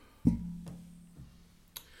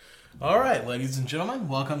All right, ladies and gentlemen,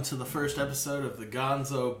 welcome to the first episode of the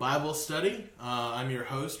Gonzo Bible Study. I'm your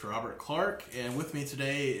host, Robert Clark, and with me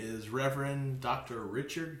today is Reverend Dr.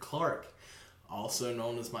 Richard Clark, also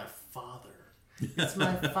known as my father. It's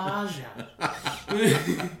my faja.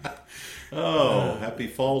 Oh, happy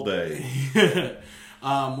fall day.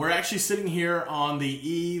 We're actually sitting here on the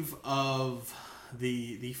eve of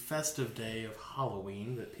the festive day of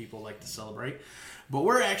Halloween that people like to celebrate. But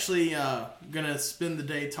we're actually going to spend the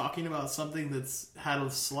day talking about something that's had a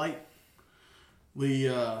slightly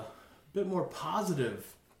bit more positive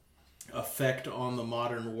effect on the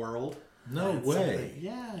modern world. No way.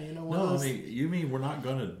 Yeah, you know what? No, I mean, you mean we're not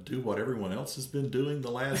going to do what everyone else has been doing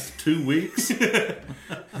the last 2 weeks?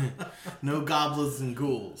 No goblins and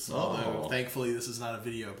ghouls. Oh. Although, thankfully, this is not a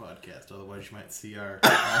video podcast. Otherwise, you might see our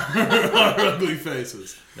ugly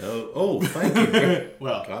faces. Oh, thank you.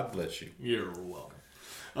 Well, God bless you. You're welcome.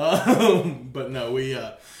 But no,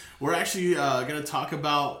 we're actually going to talk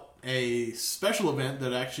about a special event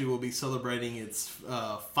that actually will be celebrating its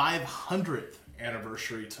 500th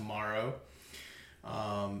anniversary tomorrow,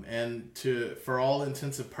 and for all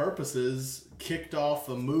intents and purposes, kicked off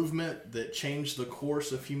a movement that changed the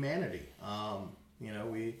course of humanity.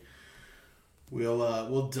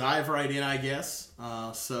 We'll dive right in, I guess.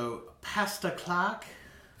 So, Pastor Clark.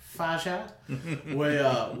 Fajat,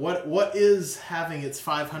 what is having its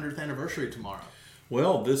 500th anniversary tomorrow?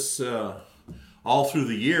 Well, this all through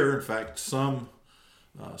the year. In fact, some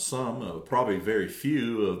probably very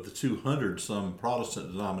few of the 200 some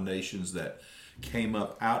Protestant denominations that came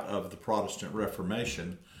up out of the Protestant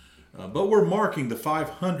Reformation. But we're marking the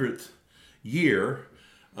 500th year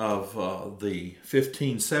of the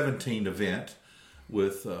 1517 event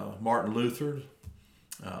with Martin Luther.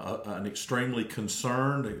 An extremely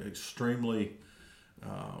concerned, extremely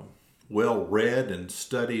well-read and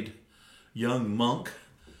studied young monk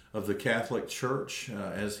of the Catholic Church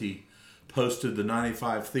as he posted the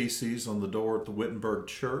 95 Theses on the door at the Wittenberg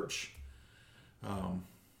Church.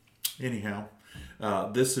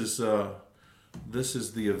 This is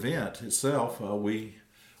the event itself. We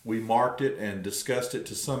marked it and discussed it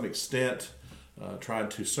to some extent,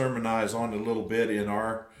 tried to sermonize on it a little bit in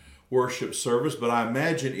our worship service, but I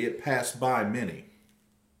imagine it passed by many.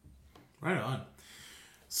 Right on.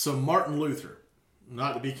 So Martin Luther,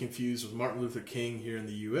 not to be confused with Martin Luther King here in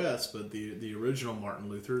the U.S., but the original Martin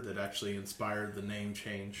Luther that actually inspired the name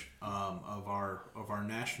change of our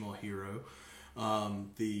national hero,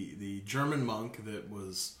 the German monk that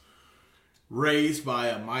was raised by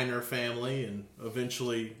a minor family and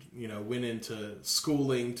eventually went into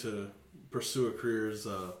schooling to pursue a career as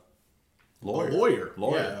a lawyer.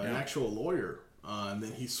 Yeah, an actual lawyer. And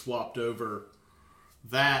then he swapped over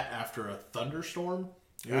that after a thunderstorm.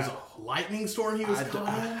 It was a lightning storm he was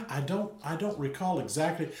caught in? I don't recall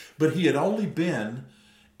exactly, but he had only been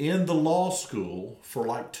in the law school for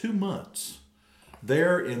like 2 months.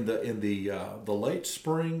 There in the late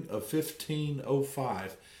spring of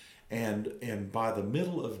 1505, and by the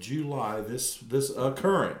middle of July, this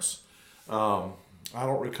occurrence. I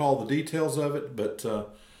don't recall the details of it, but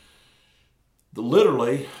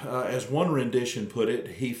literally, as one rendition put it,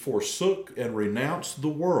 he forsook and renounced the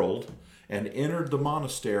world and entered the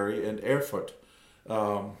monastery in Erfurt,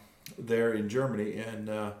 there in Germany,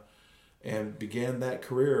 and began that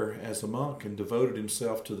career as a monk and devoted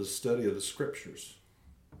himself to the study of the Scriptures.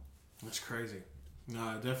 That's crazy.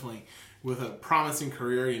 No, definitely. With a promising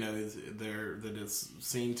career, that is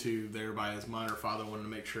seen to there by his minor father, wanted to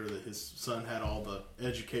make sure that his son had all the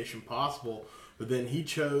education possible. But then he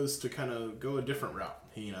chose to kind of go a different route.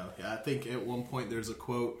 I think at one point there's a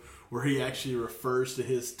quote where he actually refers to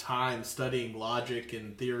his time studying logic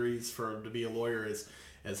and theories to be a lawyer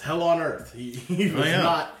as hell on earth. He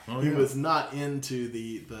was not into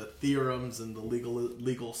the theorems and the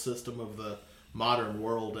legal system of the modern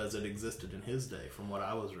world as it existed in his day, from what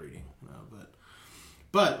I was reading.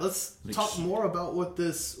 But let's talk more about what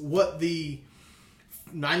the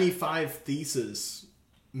 95 Theses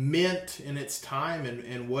meant in its time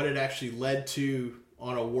and what it actually led to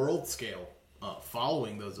on a world scale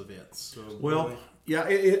following those events. So,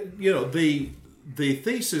 the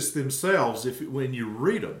theses themselves, when you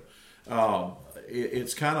read them,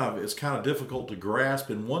 it's kind of difficult to grasp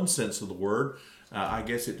in one sense of the word. I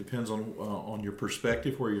guess it depends on your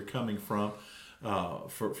perspective, where you're coming from.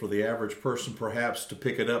 For the average person, perhaps, to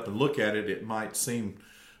pick it up and look at it, it might seem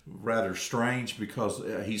rather strange because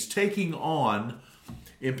he's taking on,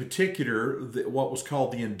 in particular, what was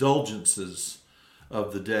called the indulgences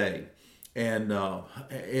of the day. And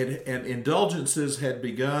indulgences had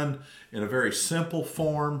begun in a very simple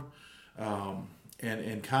form,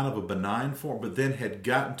 and kind of a benign form, but then had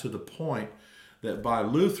gotten to the point that by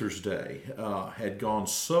Luther's day had gone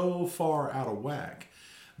so far out of whack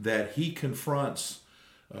that he confronts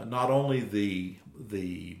not only the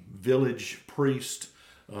village priest,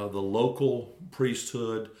 the local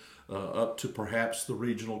priesthood, up to perhaps the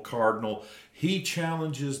regional cardinal. He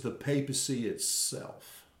challenges the papacy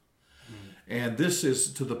itself. And this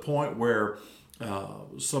is to the point where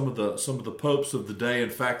some of the popes of the day, in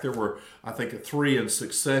fact, there were, I think, 3 in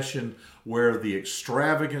succession, where the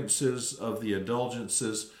extravagances of the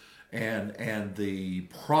indulgences and the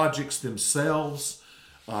projects themselves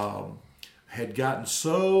had gotten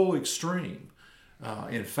so extreme.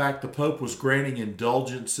 In fact, the Pope was granting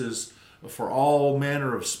indulgences for all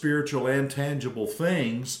manner of spiritual and tangible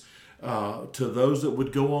things to those that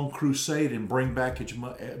would go on crusade and bring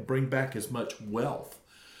back as much wealth.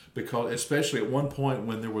 Because especially at one point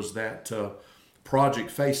when there was that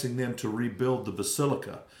project facing them to rebuild the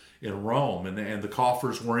basilica in Rome, and the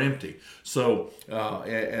coffers were empty. So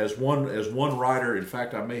as one writer, in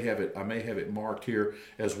fact, I may have it marked here,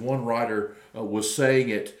 as one writer was saying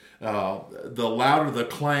it, the louder the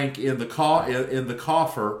clank in the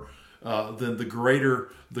coffer, then the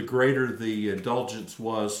greater the indulgence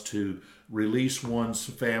was to release one's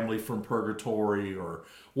family from purgatory, or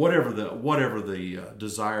whatever the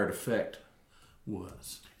desired effect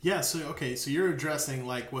was. Yeah, so you're addressing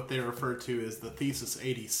like what they refer to as the Thesis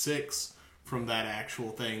 86 from that actual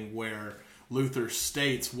thing, where Luther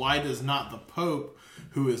states, "Why does not the Pope,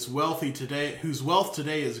 whose wealth today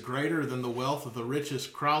is greater than the wealth of the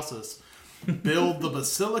richest Crassus, build the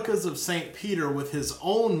basilicas of St. Peter with his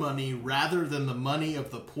own money rather than the money of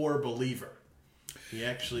the poor believer?" He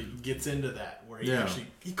actually gets into that, where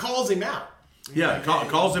he calls him out. Yeah,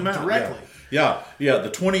 calls him out directly. Yeah.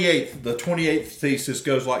 The 28th thesis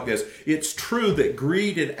goes like this: "It's true that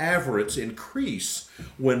greed and avarice increase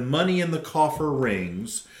when money in the coffer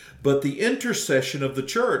rings, but the intercession of the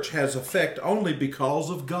church has effect only because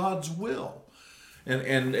of God's will."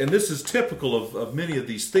 And this is typical of many of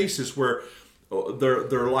these theses, where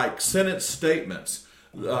they're like sentence statements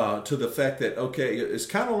to the fact that, okay, it's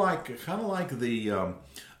kind of like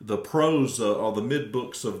the prose or the mid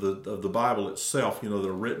books of the Bible itself. You know,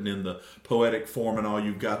 they're written in the poetic form and all.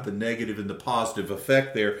 You've got the negative and the positive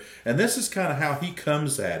effect there, and this is kind of how he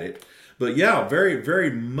comes at it. But yeah, very,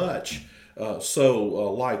 very much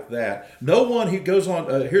like that. No one, he goes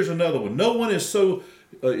on. Here's another one. "No one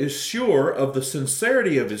is sure of the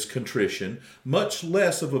sincerity of his contrition, much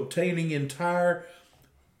less of obtaining entire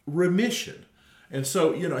remission." And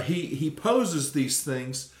so, he poses these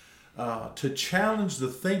things to challenge the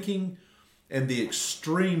thinking and the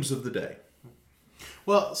extremes of the day.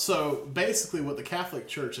 Well, so basically what the Catholic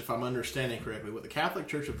Church, if I'm understanding correctly, what the Catholic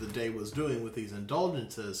Church of the day was doing with these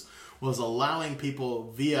indulgences was allowing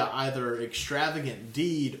people via either extravagant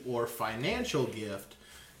deed or financial gift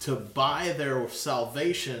to buy their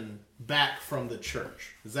salvation back from the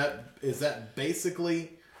church. Is that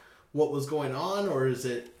basically what was going on, or is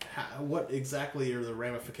it what exactly are the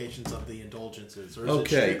ramifications of the indulgences, or is it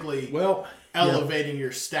strictly elevating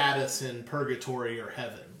your status in purgatory or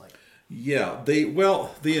heaven? The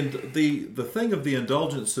thing of the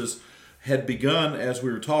indulgences had begun, as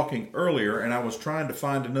we were talking earlier, and I was trying to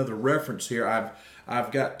find another reference here.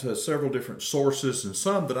 I've got several different sources, and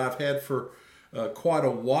some that I've had for quite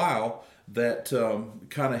a while that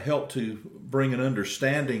kind of helped to bring an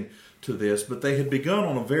understanding to this, but they had begun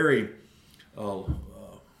on a very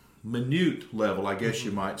minute level, I guess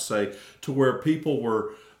you might say, to where people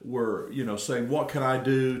were saying, "What can I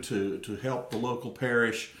do to help the local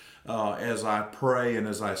parish as I pray and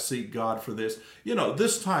as I seek God for this?"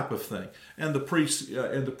 This type of thing. And the priest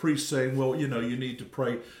saying, "Well, you need to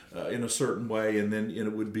pray in a certain way, and then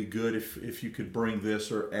it would be good if you could bring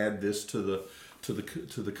this or add this to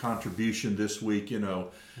the contribution this week."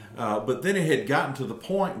 But then it had gotten to the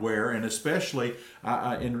point where, and especially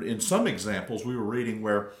in some examples we were reading,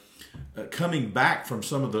 where coming back from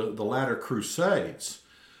some of the latter crusades,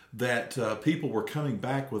 that people were coming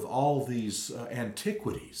back with all these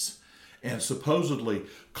antiquities and supposedly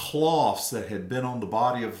cloths that had been on the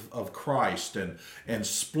body of Christ, and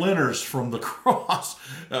splinters from the cross.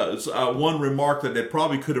 One remarked that they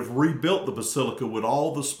probably could have rebuilt the basilica with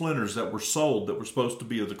all the splinters that were sold that were supposed to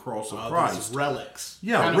be of the cross of Christ. Relics.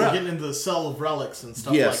 Yeah, kind of getting into the cell of relics and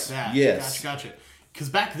stuff like that. Yes. Gotcha. Because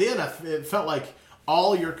back then it felt like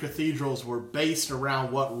all your cathedrals were based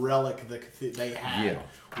around what relic they had. Yeah.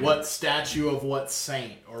 What statue of what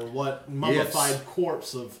saint, or what mummified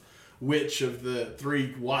corpse of which of the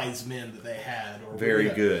 3 wise men that they had, or very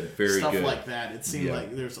good stuff like that. It seemed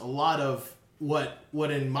like there's a lot of what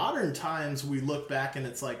in modern times we look back and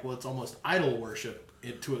it's like, well, it's almost idol worship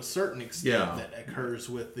to a certain extent that occurs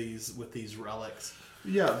with these relics.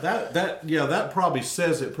 Yeah, that probably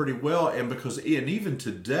says it pretty well. And even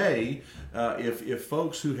today, if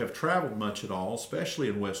folks who have traveled much at all, especially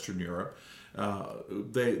in Western Europe,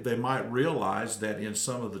 they might realize that in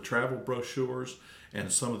some of the travel brochures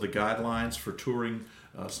and some of the guidelines for touring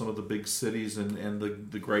some of the big cities and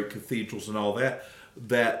the great cathedrals and all that,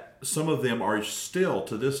 that some of them are still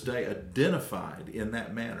to this day identified in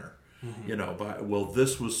that manner. Mm-hmm.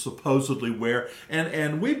 This was supposedly where,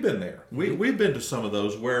 and we've been there. We've been to some of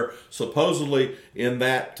those where supposedly in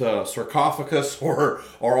that sarcophagus or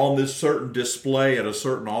on this certain display at a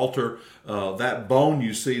certain altar, that bone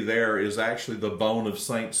you see there is actually the bone of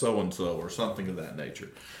Saint so-and-so or something of that nature.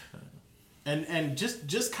 And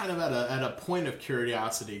just kind of at a point of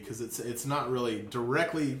curiosity, because it's not really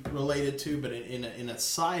directly related to, but in a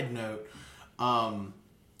side note,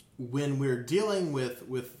 when we're dealing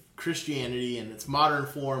with Christianity in its modern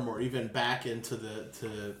form, or even back into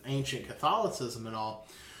to ancient Catholicism and all,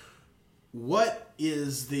 what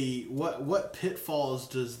pitfalls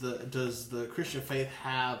does the Christian faith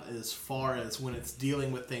have as far as when it's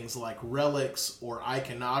dealing with things like relics or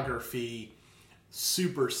iconography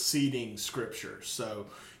superseding scripture? So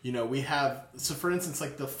for instance,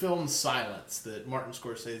 like the film Silence that Martin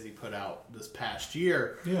Scorsese put out this past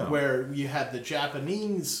year, where you had the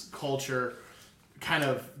Japanese culture kind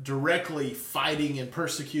of directly fighting and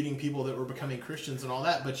persecuting people that were becoming Christians and all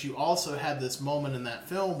that, but you also had this moment in that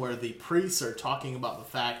film where the priests are talking about the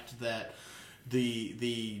fact that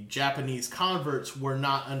the Japanese converts were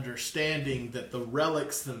not understanding that the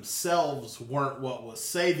relics themselves weren't what was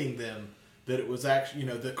saving them, that it was actually,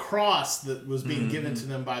 the cross that was being given to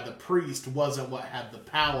them by the priest wasn't what had the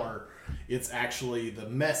power, it's actually the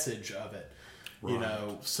message of it.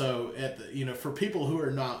 Right. So for people who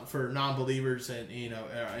are for non-believers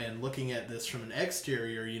and looking at this from an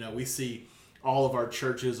exterior, we see all of our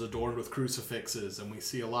churches adorned with crucifixes, and we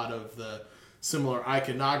see a lot of the similar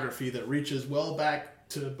iconography that reaches well back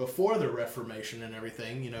to before the Reformation and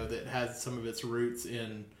everything, that has some of its roots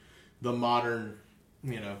in the modern,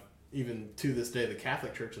 even to this day, the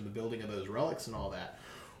Catholic Church and the building of those relics and all that.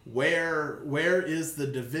 Where is the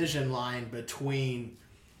division line between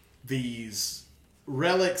these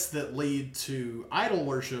relics that lead to idol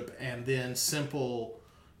worship and then simple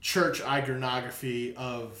church iconography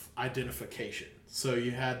of identification? So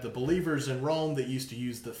you had the believers in Rome that used to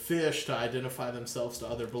use the fish to identify themselves to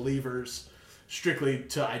other believers, strictly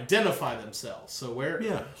to identify themselves. So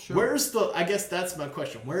where's I guess that's my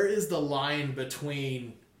question. Where is the line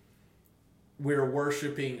between we're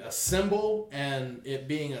worshiping a symbol and it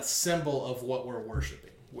being a symbol of what we're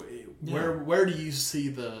worshiping? Where do you see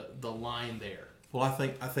the line there? Well, I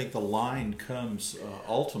think the line comes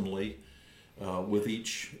ultimately with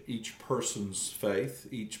each person's faith,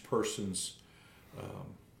 each person's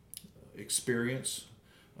experience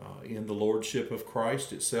in the Lordship of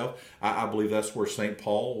Christ itself. I believe that's where St.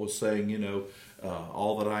 Paul was saying,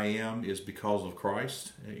 all that I am is because of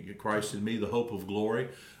Christ. Christ in me, the hope of glory.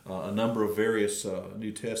 A number of various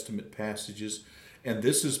New Testament passages. And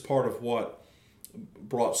this is part of what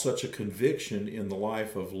brought such a conviction in the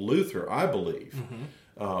life of Luther, I believe,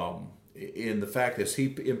 in the fact that he,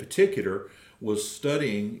 in particular, was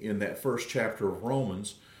studying in that first chapter of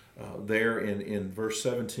Romans, there in verse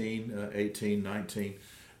 17, 18, 19.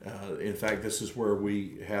 In fact, this is where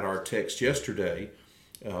we had our text yesterday,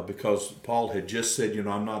 because Paul had just said,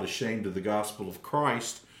 I'm not ashamed of the gospel of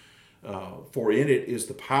Christ, for in it is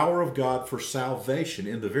the power of God for salvation.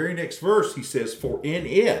 In the very next verse, he says, for in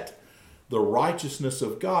it the righteousness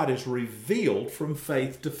of God is revealed from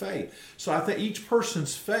faith to faith. So I think each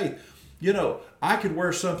person's faith, I could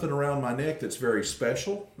wear something around my neck that's very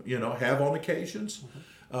special, have on occasions.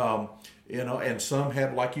 And some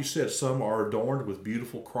have, like you said, some are adorned with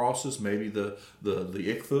beautiful crosses, maybe the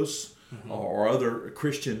ichthus or other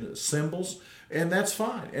Christian symbols. And that's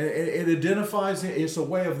fine. It identifies, it's a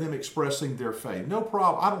way of them expressing their faith. No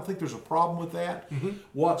problem. I don't think there's a problem with that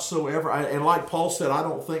whatsoever. And like Paul said, I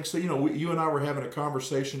don't think so. You and I were having a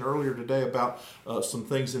conversation earlier today about some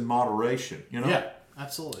things in moderation. Yeah,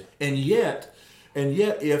 absolutely. And yet,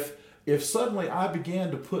 if suddenly I began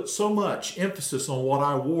to put so much emphasis on what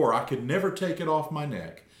I wore, I could never take it off my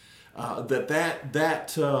neck,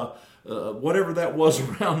 whatever that was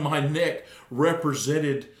around my neck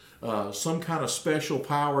represented some kind of special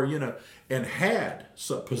power, and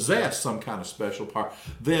possessed some kind of special power,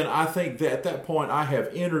 then I think that at that point I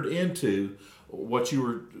have entered into what you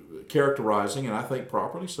were characterizing, and I think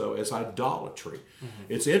properly so, as idolatry.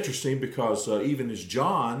 It's interesting because even as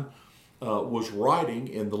John was writing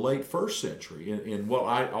in the late first century, in what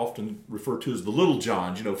I often refer to as the little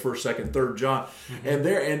Johns, first, second, third John,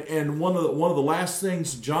 and one of the last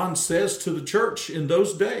things John says to the church in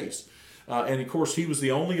those days, and of course he was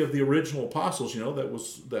the only of the original apostles,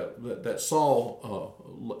 that saw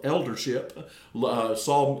eldership,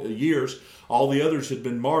 saw years. All the others had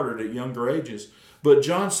been martyred at younger ages, but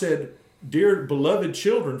John said, "Dear beloved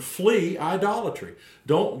children, flee idolatry.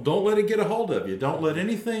 Don't let it get a hold of you. Don't let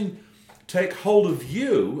anything take hold of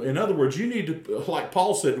you." In other words, you need to, like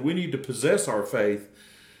Paul said, we need to possess our faith,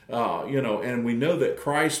 and we know that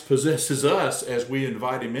Christ possesses us as we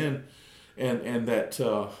invite him in, and that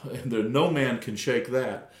no man can shake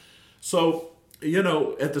that. So,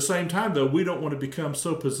 at the same time, though, we don't want to become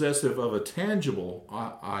so possessive of a tangible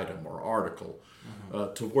item or article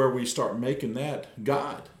to where we start making that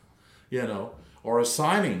God, or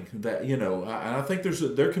assigning that, and I think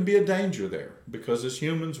there can be a danger there, because as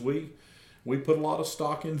humans, we put a lot of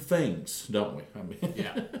stock in things, don't we?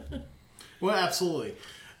 Yeah. Well, absolutely.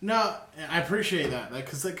 No, I appreciate that,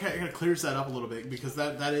 because that kind of clears that up a little bit, because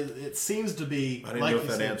that is, it seems to be. I didn't know if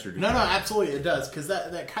that answered you. No, absolutely it does, because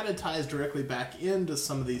that kind of ties directly back into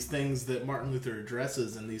some of these things that Martin Luther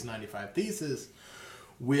addresses in these 95 Theses,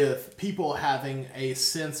 with people having a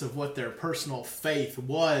sense of what their personal faith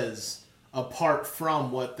was apart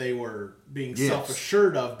from what they were being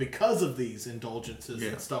self-assured of because of these indulgences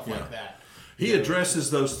and stuff like that. He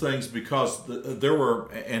addresses those things because there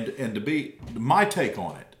were, and to be, my take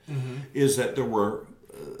on it is that there were,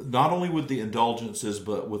 not only with the indulgences,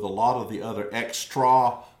 but with a lot of the other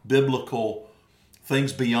extra biblical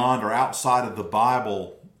things beyond or outside of the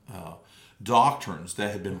Bible doctrines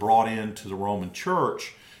that had been brought into the Roman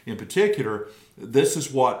Church in particular. This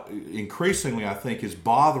is what increasingly I think is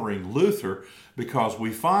bothering Luther, because we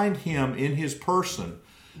find him in his person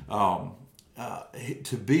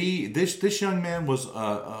to be, this young man was,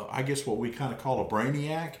 I guess what we kind of call a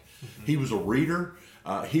brainiac. He was a reader.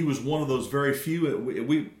 He was one of those very few.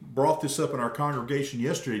 We brought this up in our congregation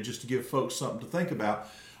yesterday just to give folks something to think about.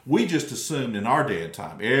 We just assumed in our day and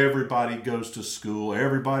time, everybody goes to school,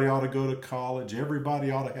 everybody ought to go to college, everybody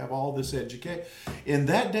ought to have all this education. In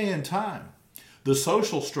that day and time, the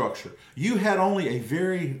social structure, you had only a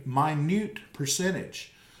very minute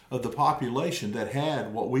percentage of the population that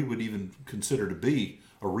had what we would even consider to be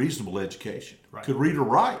a reasonable education, could read or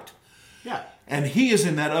write. Yeah. And he is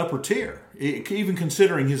in that upper tier, even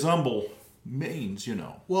considering his humble means,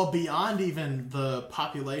 Well, beyond even the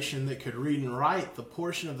population that could read and write, the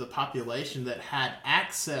portion of the population that had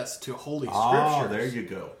access to Holy Scriptures. Oh, there you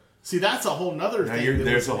go. See, that's a whole nother thing.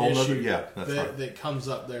 There's a whole other, that comes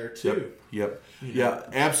up there too. Yep. Yeah,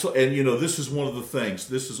 absolutely. And this is one of the things.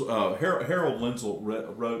 This is Harold Lindsell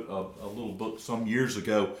wrote a little book some years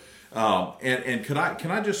ago. And can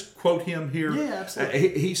I just quote him here? Yeah,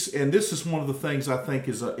 absolutely. And this is one of the things I think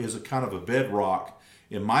is a kind of a bedrock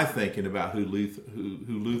in my thinking about who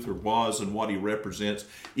Luther was and what he represents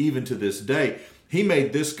even to this day. He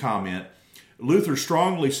made this comment: Luther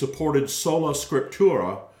strongly supported sola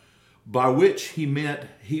scriptura, by which he meant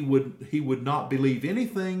he would not believe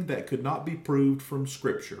anything that could not be proved from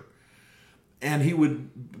Scripture. And he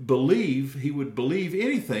would believe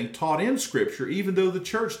anything taught in Scripture, even though the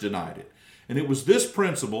church denied it. And it was this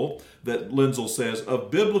principle that Lindsell says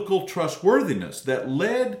of biblical trustworthiness that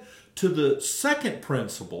led to the second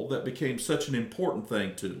principle that became such an important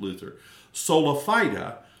thing to Luther, sola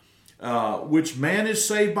fide, which man is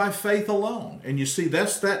saved by faith alone. And you see,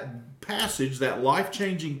 that's that passage, that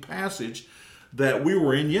life-changing passage that we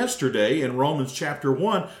were in yesterday in Romans chapter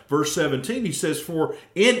 1, verse 17. He says, for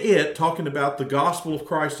in it, talking about the gospel of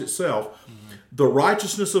Christ itself, the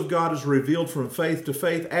righteousness of God is revealed from faith to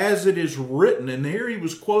faith, as it is written. And here he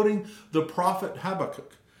was quoting the prophet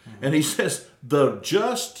Habakkuk. And he says, the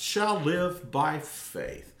just shall live by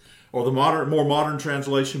faith. Or the more modern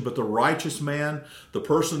translation, but the righteous man, the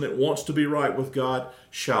person that wants to be right with God,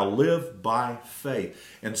 shall live by faith.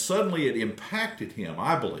 And suddenly it impacted him,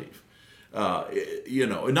 I believe.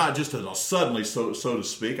 Not just as a suddenly, so to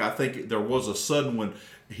speak. I think there was a sudden when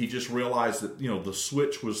he just realized that, the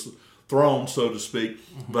switch was thrown, so to speak.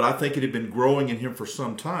 But I think it had been growing in him for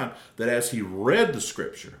some time, that as he read the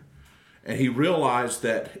Scripture, and he realized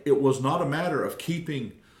that it was not a matter of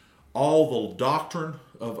keeping all the doctrine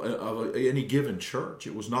of any given church.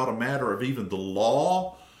 It was not a matter of even the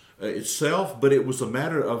law itself, but it was a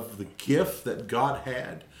matter of the gift that God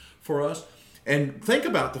had for us. And think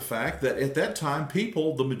about the fact that at that time,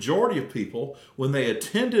 the majority of people, when they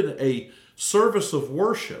attended a service of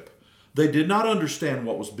worship, they did not understand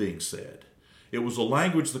what was being said. It was a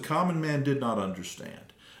language the common man did not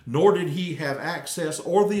understand. nor did he have access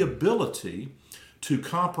or the ability to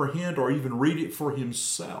comprehend or even read it for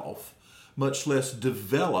himself, much less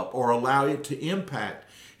develop or allow it to impact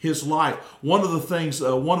his life. One of the things,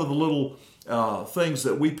 one of the little things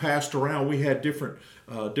that we passed around, we had different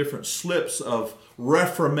slips of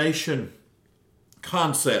Reformation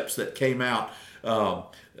concepts that came out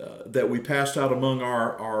that we passed out among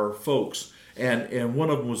our folks. And one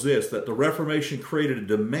of them was this, that the Reformation created a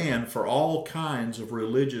demand for all kinds of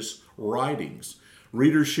religious writings.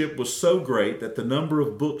 Readership was so great that the number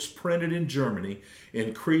of books printed in Germany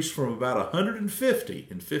increased from about 150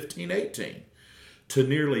 in 1518 to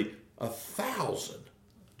nearly 1,000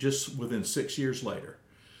 just within 6 years later.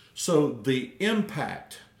 So the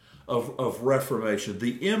impact of Reformation,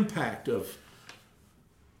 the impact of...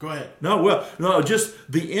 Go ahead. No, just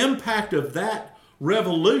the impact of that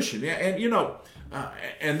revolution. And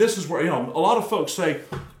and this is where, a lot of folks say,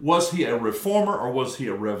 was he a reformer or was he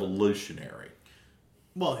a revolutionary?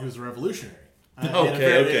 Well, he was a revolutionary.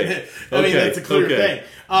 Okay. I mean, that's a clear thing.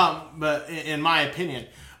 But in my opinion,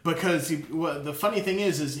 because the funny thing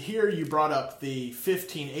is here you brought up the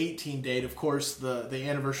 1518 date, of course, the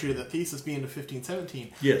anniversary of the thesis being the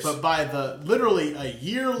 1517. Yes. But by literally a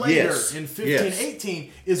year later, Yes. in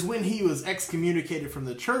 1518, is when he was excommunicated from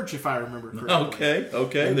the church, if I remember correctly.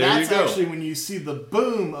 Okay. And there that's you go. actually when you see the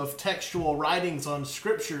boom of textual writings on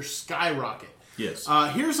Scripture skyrocket. Yes.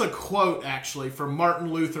 Here's a quote, actually, from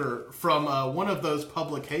Martin Luther from one of those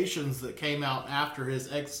publications that came out after his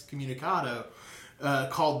excommunicado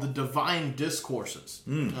called The Divine Discourses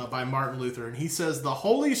by Martin Luther. And he says, "The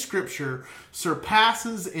Holy Scripture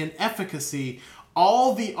surpasses in efficacy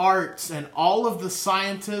all the arts and all of the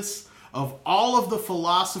scientists of all of the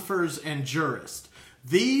philosophers and jurists.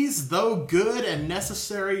 These, though good and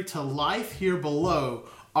necessary to life here below,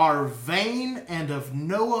 are vain and of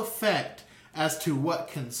no effect as to what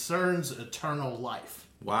concerns eternal life."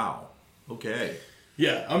 Wow. Okay.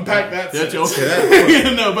 Yeah, unpack that. That's sentence.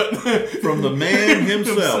 okay. No, but From the man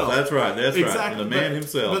himself. That's right. exactly. Right. From the man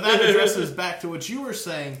himself. But that addresses back to what you were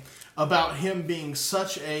saying about him being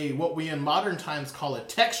such a, what we in modern times call a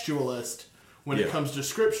textualist when it comes to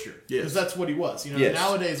Scripture. Yes. Because that's what he was. Yes.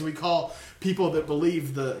 Nowadays we call people that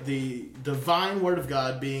believe the divine Word of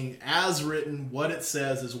God being as written, what it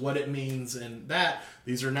says is what it means, and that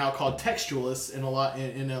these are now called textualists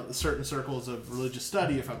in certain circles of religious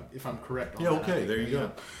study. If I'm correct on that. Okay. There you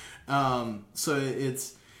go. So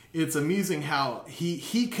it's amusing how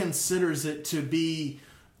he considers it to be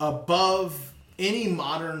above any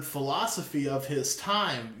modern philosophy of his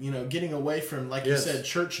time, getting away from, like you said,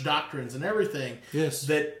 church doctrines and everything. Yes.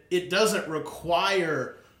 That it doesn't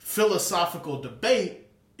require philosophical debate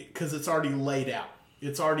because it's already laid out.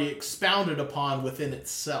 It's already expounded upon within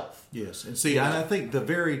itself. Yes. And see, I think to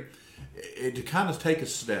kind of take a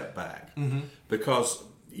step back, because,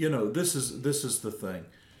 this is the thing.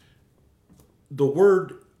 The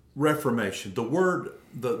word Reformation, the word,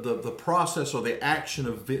 the process or the action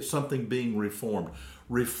of something being reformed.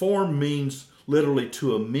 Reform means literally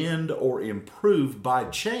to amend or improve by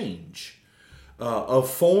change of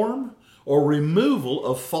form or removal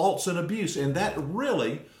of faults and abuse. And that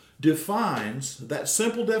really defines, that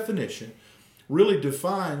simple definition really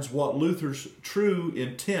defines what Luther's true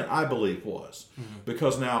intent, I believe, was.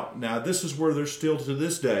 Because now this is where there's still to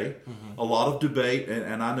this day a lot of debate,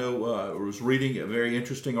 and I know I was reading a very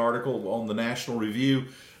interesting article on the National Review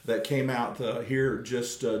that came out here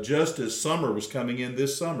just as summer was coming in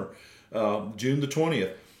this summer, June the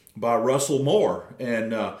 20th, by Russell Moore,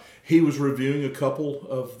 and he was reviewing a couple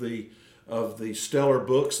of the stellar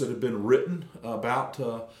books that have been written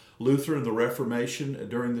about Luther and the Reformation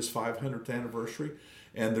during this 500th anniversary.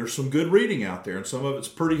 And there's some good reading out there, and some of it's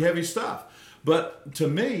pretty heavy stuff. But to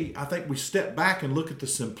me, I think we step back and look at the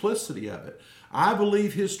simplicity of it. I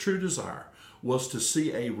believe his true desire was to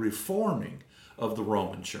see a reforming of the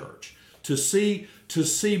Roman Church, to see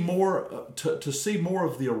more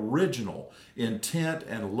of the original intent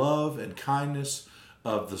and love and kindness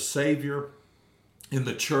of the Savior in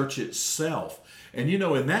the church itself. And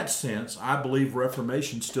in that sense, I believe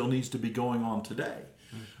Reformation still needs to be going on today,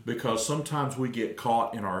 because sometimes we get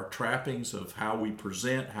caught in our trappings of how we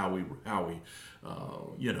present,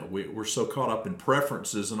 we're so caught up in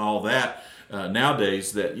preferences and all that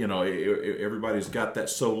nowadays that everybody's got that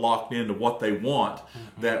so locked into what they want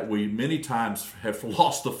that we many times have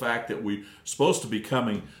lost the fact that we're supposed to be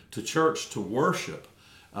coming to church to worship.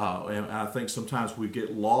 And I think sometimes we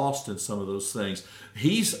get lost in some of those things.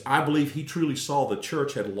 I believe he truly saw the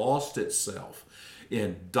church had lost itself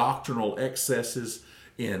in doctrinal excesses,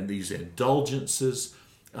 in these indulgences,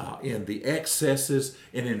 in the excesses,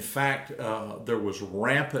 and in fact, there was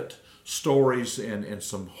rampant stories and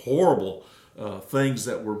some horrible things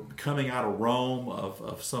that were coming out of Rome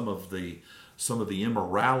of some of the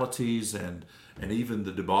immoralities and even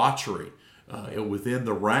the debauchery within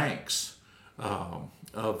the ranks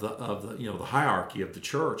of the the hierarchy of the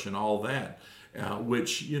church and all that,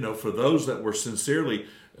 which for those that were sincerely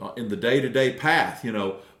in the day-to-day path,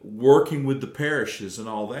 working with the parishes and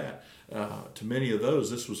all that, to many of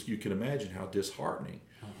those, this was, you can imagine how disheartening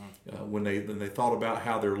when they thought about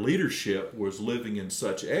how their leadership was living in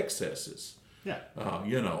such excesses. Yeah.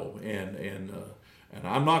 And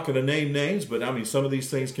I'm not going to name names, but I mean, some of these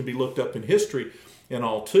things can be looked up in history and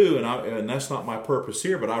all too, and that's not my purpose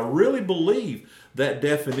here. But I really believe that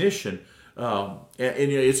definition. And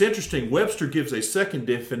it's interesting. Webster gives a second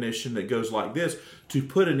definition that goes like this: to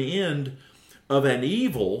put an end of an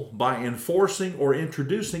evil by enforcing or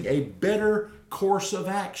introducing a better course of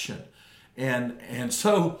action. And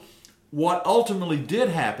so what ultimately did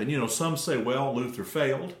happen, some say, well, Luther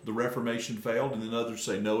failed, the Reformation failed, and then others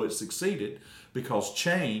say, no, it succeeded because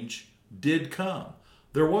change did come.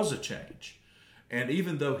 There was a change. And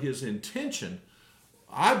even though his intention,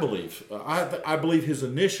 I believe his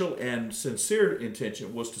initial and sincere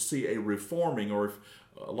intention was to see a reforming, or if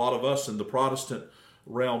a lot of us in the Protestant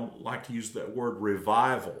realm like to use that word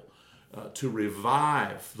revival, to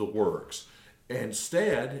revive the works.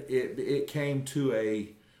 Instead, it came to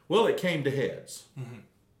it came to heads. Mm-hmm.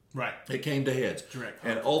 Right. It came to heads. Direct.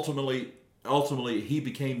 And ultimately he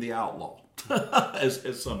became the outlaw,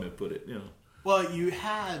 as some have put it. Well, you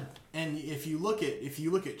had, and if you look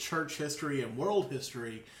at church history and world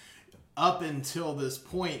history, up until this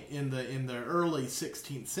point in the early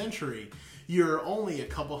 16th century, you're only a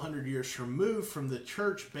couple hundred years removed from the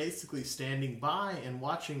church basically standing by and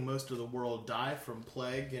watching most of the world die from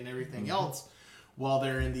plague and everything else, while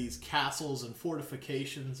they're in these castles and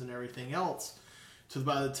fortifications and everything else. So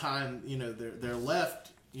by the time they're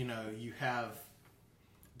left, you have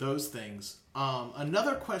those things.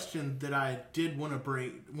 Another question that I did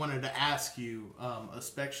wanted to ask you,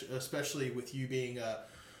 especially with you being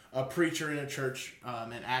a preacher in a church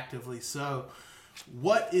and actively so,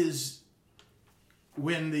 what is,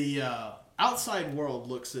 when the outside world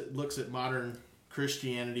looks at modern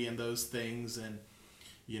Christianity and those things, and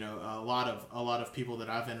a lot of people that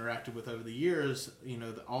I've interacted with over the years,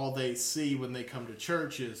 all they see when they come to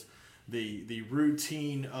church is the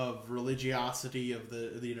routine of religiosity, of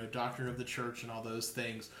the doctrine of the church and all those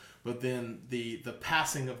things, but then the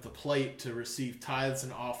passing of the plate to receive tithes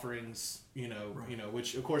and offerings, right.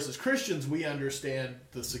 Which of course as Christians we understand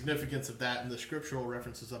the significance of that and the scriptural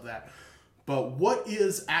references of that. But what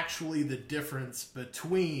is actually the difference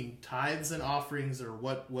between tithes and offerings, or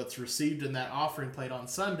what's received in that offering plate on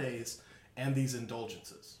Sundays, and these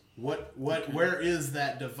indulgences? Where is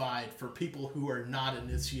that divide for people who are not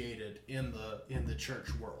initiated in the church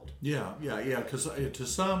world? Yeah. Because to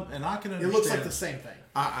some, and I can understand, it looks like the same thing.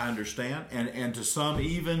 I understand, and to some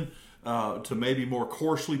even. To maybe more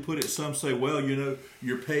coarsely put it, some say, well,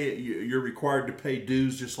 you're required to pay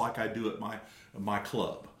dues just like I do at my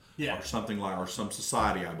club. Yeah. Or something like, or some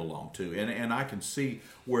society I belong to, and I can see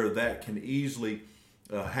where that can easily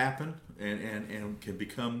happen, and can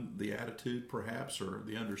become the attitude perhaps, or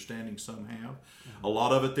the understanding some have. Mm-hmm. A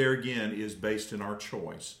lot of it there again is based in our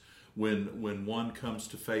choice. When one comes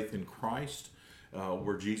to faith in Christ,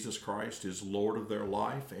 where Jesus Christ is Lord of their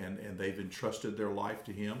life, and they've entrusted their life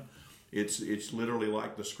to Him, it's literally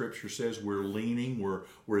like the Scripture says, we're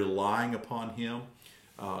relying upon Him.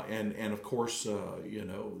 And of course,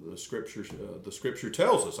 the Scripture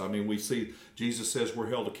tells us. I mean, we see Jesus says we're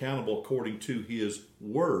held accountable according to His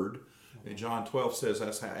Word. And John 12 says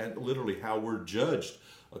that's literally how we're judged,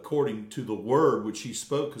 according to the Word which He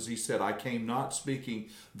spoke, because He said, I came not speaking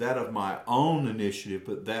that of my own initiative,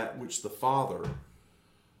 but that which the Father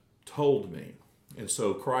told me. And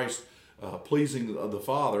so Christ, pleasing the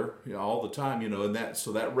Father, all the time, and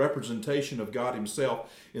that representation of God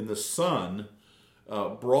Himself in the Son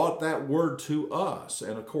brought that word to us.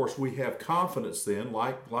 And of course we have confidence then,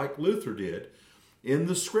 like Luther did, in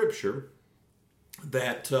the Scripture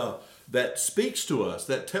that speaks to us,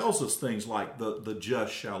 that tells us things like the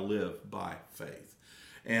just shall live by faith,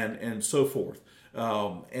 and so forth.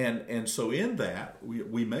 And so in that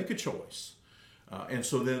we make a choice, and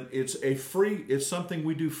so then it's something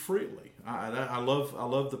we do freely. I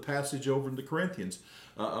love the passage over in the Corinthians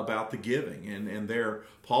about the giving, and there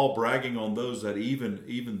Paul bragging on those that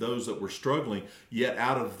even those that were struggling, yet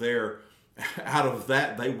out of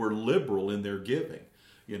that they were liberal in their giving.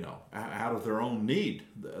 Out of their own need,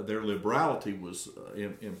 their liberality was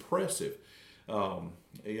impressive.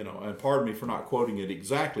 And pardon me for not quoting it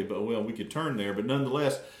exactly, but well, we could turn there. But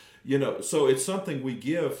nonetheless, so it's something we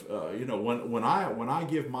give. When I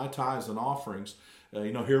give my tithes and offerings,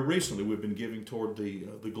 here recently we've been giving toward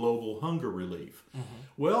the global hunger relief.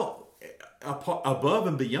 Well, above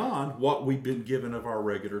and beyond what we've been given of our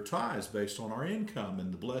regular tithes based on our income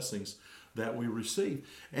and the blessings that we receive.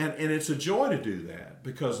 And it's a joy to do that,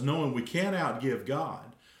 because knowing we can't outgive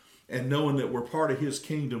God and knowing that we're part of His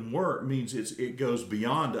kingdom work means it goes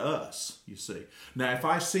beyond us, you see. Now, if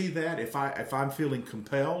I see that, if I'm feeling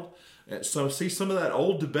compelled, so see, some of that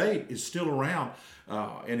old debate is still around.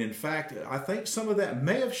 And in fact, I think some of that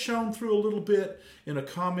may have shown through a little bit in a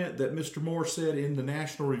comment that Mr. Moore said in the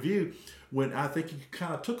National Review, when I think he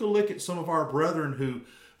kind of took a look at some of our brethren who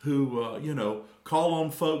call on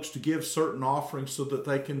folks to give certain offerings so that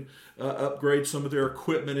they can upgrade some of their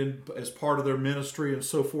equipment as part of their ministry and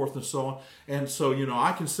so forth and so on. And so,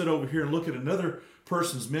 I can sit over here and look at another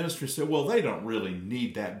person's ministry and say, well, they don't really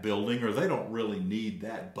need that building, or they don't really need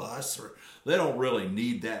that bus, or they don't really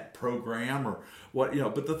need that program, or what,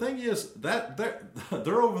 But the thing is that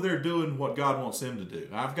they're over there doing what God wants them to do.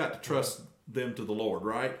 I've got to trust them to the Lord,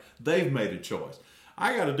 right? They've made a choice.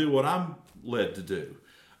 I got to do what I'm led to do.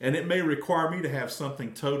 And it may require me to have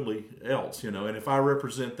something totally else, And if I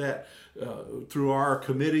represent that through our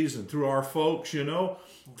committees and through our folks,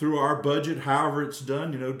 through our budget, however it's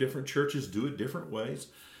done, different churches do it different ways.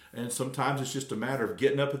 And sometimes it's just a matter of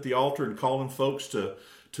getting up at the altar and calling folks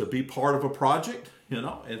to be part of a project,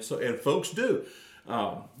 And folks do.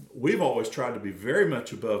 We've always tried to be very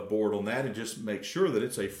much above board on that and just make sure that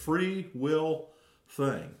it's a free will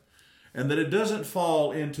thing. And that it doesn't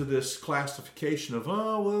fall into this classification of,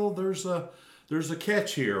 there's a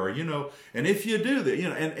catch here, or, and if you do that,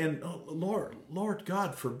 and Lord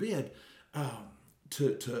God forbid,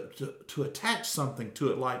 to attach something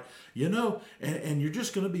to it like, and you're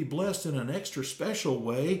just going to be blessed in an extra special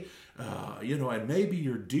way, and maybe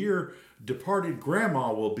your dear departed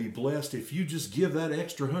grandma will be blessed if you just give that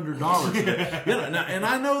extra $100. And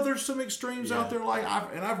I know there's some extremes out there,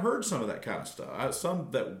 I've heard some of that kind of stuff. Some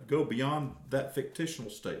that go beyond that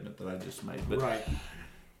fictional statement that I just made. But right.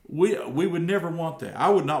 We would never want that. I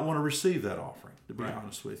would not want to receive that offering, to be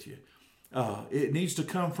honest with you. It needs to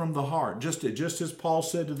come from the heart, just as Paul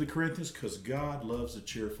said to the Corinthians, because God loves a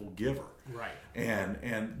cheerful giver. Right.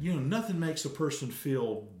 And nothing makes a person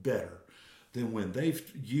feel better than when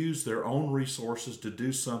they've used their own resources to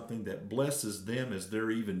do something that blesses them as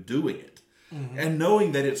they're even doing it. Mm-hmm. And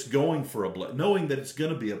knowing that it's going for a blessing, knowing that it's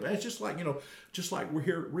going to be it's just like, just like we're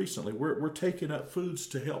here recently, we're taking up foods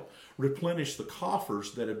to help replenish the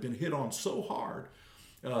coffers that have been hit on so hard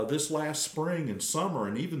this last spring and summer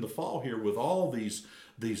and even the fall here with all these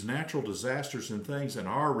natural disasters and things, and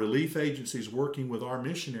our relief agencies working with our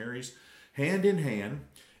missionaries hand in hand.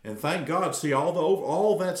 And thank God, see,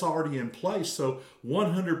 all that's already in place. So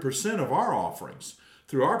 100% of our offerings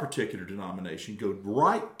through our particular denomination go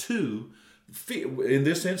right to, in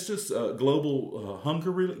this instance, global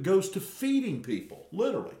hunger relief goes to feeding people,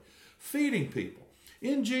 literally feeding people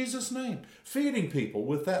in Jesus' name, feeding people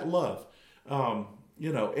with that love.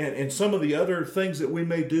 And some of the other things that we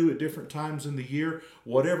may do at different times in the year,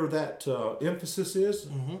 whatever that emphasis is,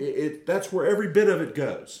 that's where every bit of it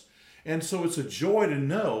goes. And so it's a joy to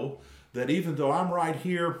know that even though I'm right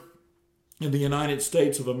here in the United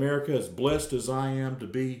States of America, as blessed as I am to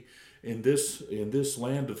be in this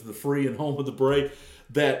land of the free and home of the brave,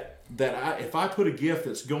 that if I put a gift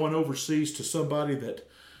that's going overseas to somebody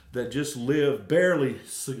that just barely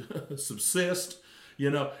subsist,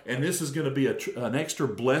 and this is going to be an extra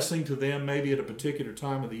blessing to them, maybe at a particular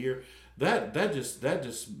time of the year, that just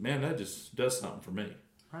does something for me.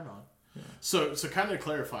 Right on. Yeah. So kind of to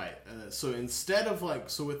clarify, so instead of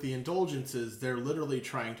with the indulgences, they're literally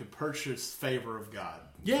trying to purchase favor of God.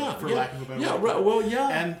 For lack of a better word. Right. Well,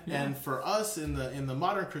 And for us in the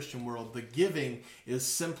modern Christian world, the giving is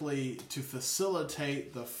simply to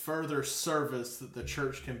facilitate the further service that the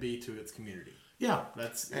church can be to its community. Yeah,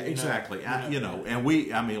 that's exactly. And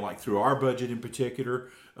we, through our budget in particular,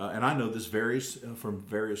 and I know this varies from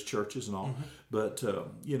various churches and all, but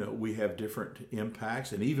we have different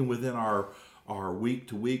impacts, and even within our week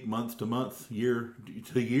to week, month to month, year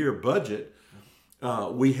to year budget,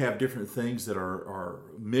 we have different things that are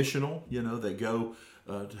missional, that go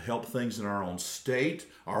to help things in our own state,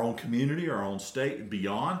 our own community, our own state, and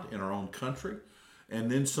beyond in our own country, and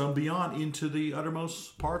then some beyond into the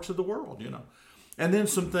uttermost parts of the world, And then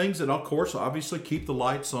some things that, of course, obviously keep the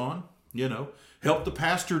lights on, help the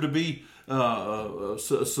pastor to be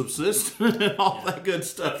subsist and all that good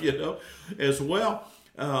stuff, as well.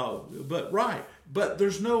 But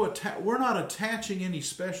there's no we're not attaching any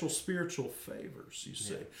special spiritual favors. You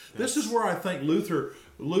see, this is where I think Luther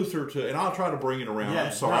and I'll try to bring it around.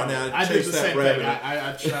 I'm sorry, I did the same thing.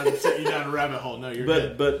 I tried to set you down a rabbit hole. No, you're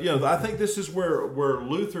good. But I think this is where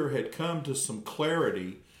Luther had come to some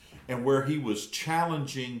clarity, and where he was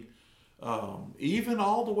challenging, even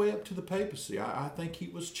all the way up to the papacy. I think he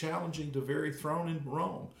was challenging the very throne in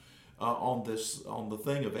Rome. On the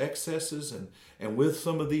thing of excesses and with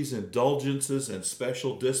some of these indulgences and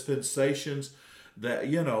special dispensations, that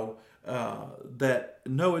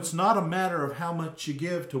it's not a matter of how much you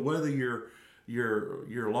give to whether your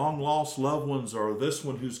long lost loved ones or this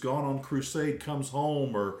one who's gone on crusade comes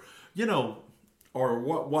home, or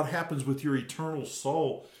what happens with your eternal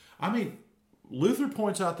soul. I mean, Luther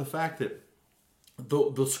points out the fact that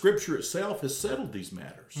the Scripture itself has settled these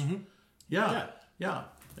matters. Mm-hmm. Yeah.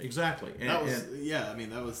 Exactly.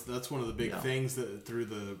 That's one of the big things that through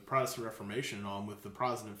the Protestant Reformation and on with the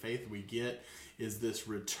Protestant faith we get is this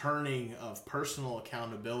returning of personal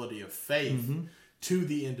accountability of faith to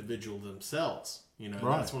the individual themselves.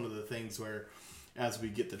 That's one of the things where, as we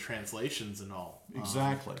get the translations and all.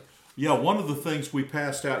 Exactly. One of the things we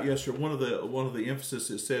passed out yesterday, one of the emphasis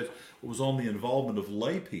it said was on the involvement of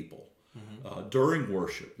lay people during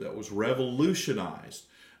worship. That was revolutionized.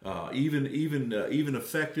 Even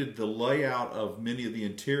affected the layout of many of the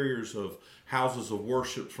interiors of houses of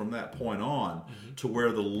worship from that point on, to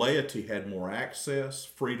where the laity had more access,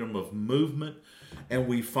 freedom of movement, and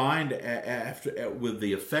we find with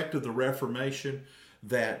the effect of the Reformation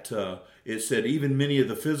that it said even many of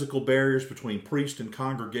the physical barriers between priest and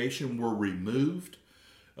congregation were removed.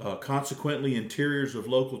 Consequently, interiors of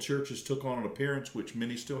local churches took on an appearance which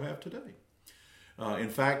many still have today. In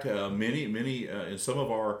fact, many in some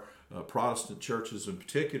of our Protestant churches in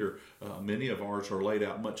particular, many of ours are laid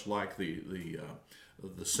out much like the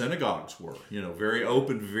synagogues were. Very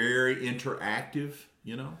open, very interactive.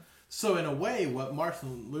 So in a way, what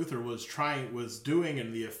Martin Luther was doing,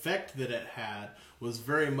 and the effect that it had, was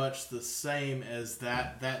very much the same as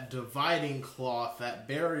that dividing cloth, that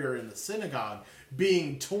barrier in the synagogue,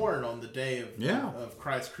 being torn on the day of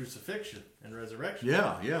Christ's crucifixion and resurrection.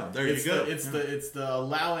 There you go. It's the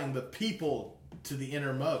allowing the people to the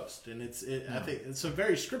innermost, and I think it's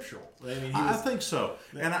very scriptural. I think so,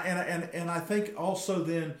 and I think also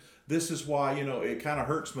then this is why it kind of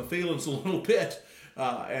hurts my feelings a little bit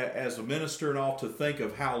as a minister and all to think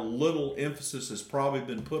of how little emphasis has probably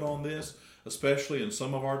been put on this, especially in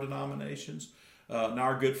some of our denominations. Now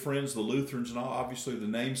our good friends, the Lutherans and all, obviously the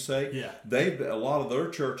namesake, a lot of their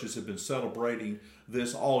churches have been celebrating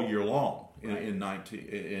this all year long in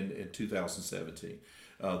 2017.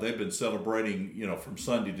 They've been celebrating, from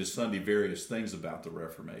Sunday to Sunday, various things about the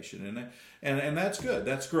Reformation, and that's good.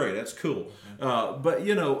 That's great. That's cool. But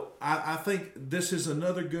I think this is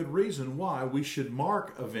another good reason why we should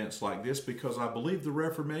mark events like this, because I believe the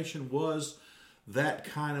Reformation was that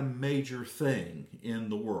kind of major thing in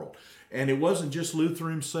the world, and it wasn't just Luther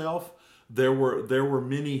himself. There were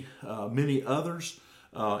many others.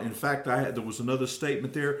 In fact, there was another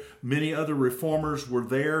statement there. Many other reformers were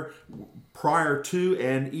there prior to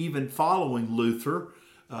and even following Luther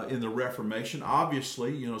in the Reformation.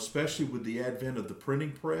 Obviously, especially with the advent of the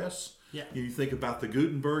printing press. Yeah. You think about the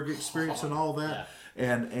Gutenberg experience and all that,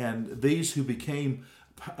 and these who became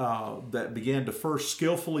that began to first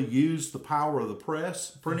skillfully use the power of the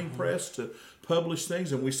printing press to publish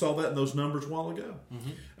things, and we saw that in those numbers a while ago.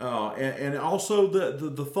 And also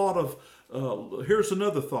the thought of here's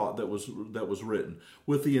another thought that was written.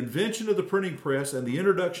 With the invention of the printing press and the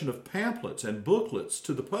introduction of pamphlets and booklets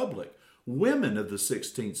to the public, women of the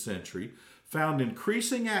 16th century found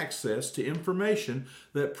increasing access to information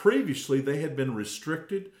that previously they had been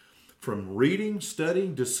restricted from reading,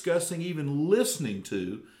 studying, discussing, even listening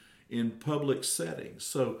to in public settings.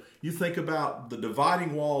 So you think about the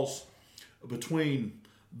dividing walls between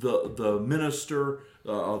the minister,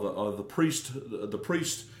 the priest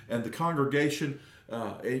and the congregation,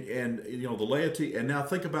 and the laity. And now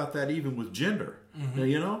think about that even with gender.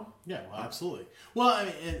 Yeah, well, absolutely. Well, I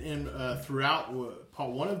mean, and throughout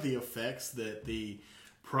Paul, one of the effects that the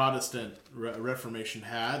Protestant Reformation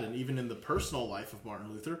had, and even in the personal life of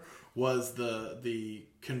Martin Luther, was the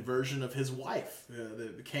conversion of his wife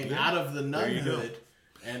that came out of the nunhood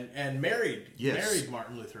and married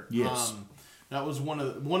Martin Luther. Yes. That was one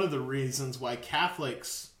of the reasons why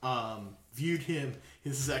Catholics viewed him.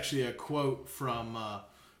 This is actually a quote from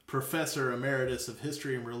Professor Emeritus of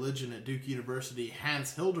History and Religion at Duke University,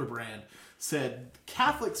 Hans Hildebrand, said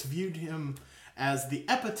Catholics viewed him as the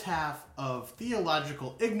epitaph of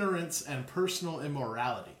theological ignorance and personal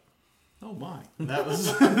immorality. Oh my! That was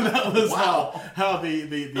Wow. how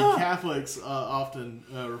the Catholics often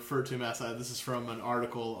refer to him as. This is from an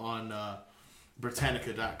article on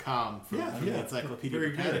Britannica.com from the Encyclopedia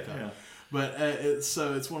Very good, Britannica. yeah. But it's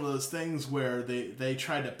one of those things where they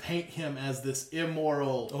try to paint him as this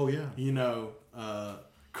immoral,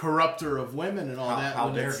 corrupter of women and all that. How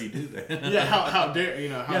dare he do that? Yeah, how dare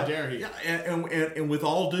he? Yeah, and with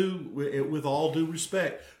all due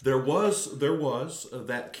respect, there was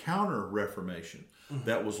that Counter Reformation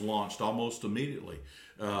that was launched almost immediately,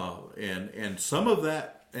 and some of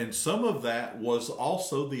that was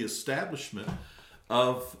also the establishment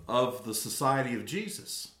of the Society of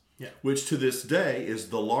Jesus. Yeah. Which to this day is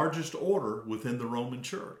the largest order within the Roman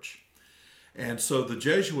Church. And so the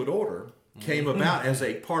Jesuit order came about as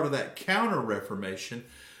a part of that Counter-Reformation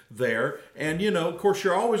there. And, of course,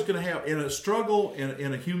 you're always going to have, in a struggle,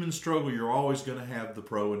 in a human struggle, you're always going to have the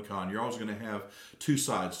pro and con. You're always going to have two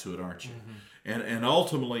sides to it, aren't you? And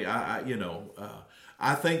ultimately, I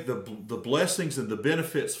think the blessings and the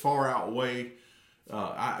benefits far outweigh.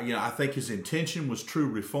 I think his intention was true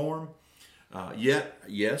reform. Yet,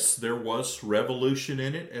 yes, there was revolution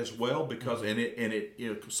in it as well because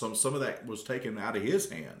some of that was taken out of his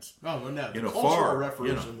hands. Oh no, the cultural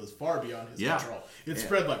revolution was far beyond his control. It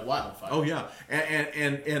spread like wildfire. Oh yeah,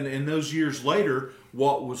 and in those years later,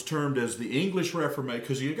 what was termed as the English Reformation,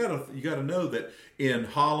 because you got to know that in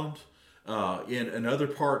Holland, in other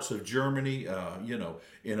parts of Germany,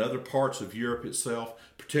 in other parts of Europe itself,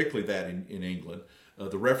 particularly that in England.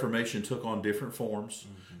 The Reformation took on different forms.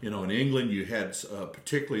 In England, you had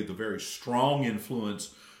particularly the very strong influence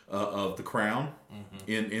of the crown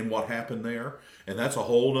in what happened there, and that's a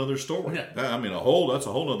whole other story. Yeah. That's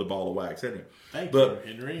a whole other ball of wax, isn't it? Thank you,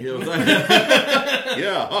 Henry.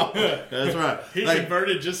 Yeah, that's right. He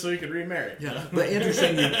converted just so he could remarry. Yeah, but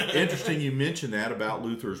interesting you mentioned that about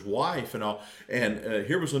Luther's wife and all. And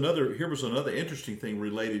here was another interesting thing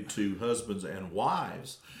related to husbands and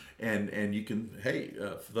wives. And you can,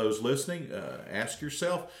 for those listening, ask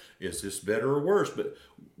yourself, is this better or worse? But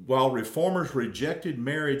while reformers rejected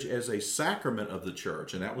marriage as a sacrament of the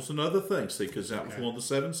church, and that was another thing, because that was one of the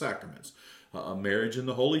 7 sacraments, marriage in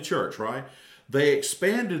the Holy Church, right? They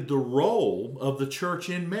expanded the role of the church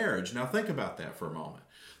in marriage. Now think about that for a moment.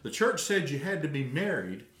 The church said you had to be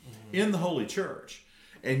married in the Holy Church,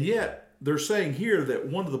 and yet they're saying here that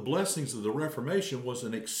one of the blessings of the Reformation was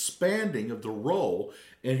an expanding of the role.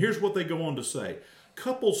 And here's what they go on to say.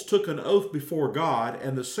 Couples took an oath before God,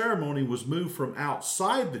 and the ceremony was moved from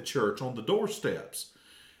outside the church on the doorsteps.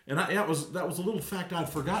 And that was a little fact I'd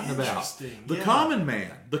forgotten about. The common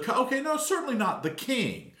man. Certainly not the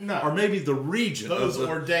king. No. Or maybe the regent. Those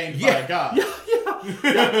ordained by God.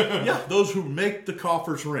 Yeah, those who make the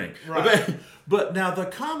coffers ring. Right. But now the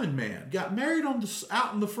common man got married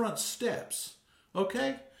out on the front steps.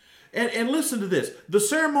 Okay? And listen to this. The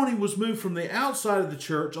ceremony was moved from the outside of the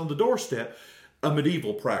church on the doorstep, a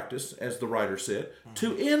medieval practice, as the writer said,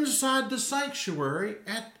 to inside the sanctuary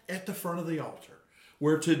at the front of the altar,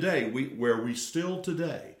 where we still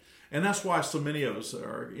today. And that's why so many of us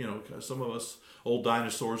are, some of us old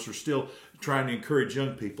dinosaurs are still trying to encourage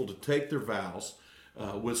young people to take their vows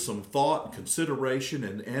with some thought and consideration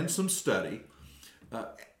and some study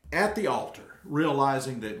at the altar,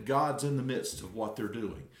 realizing that God's in the midst of what they're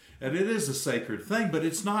doing. And it is a sacred thing, but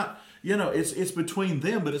it's not, it's between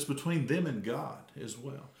them, but it's between them and God as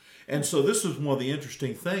well. And so this is one of the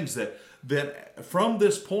interesting things that from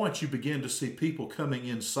this point you begin to see people coming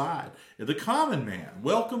inside. The common man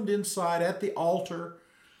welcomed inside at the altar,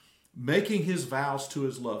 making his vows to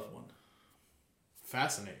his loved one.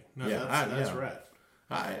 Fascinating. No, that's right.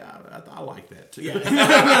 I like that too. Yeah.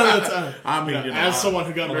 As someone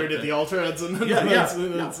who got married at the altar, I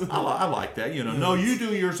like that. No, you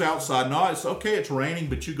do yours outside. No, it's okay. It's raining,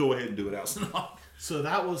 but you go ahead and do it outside. So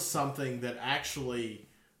that was something that actually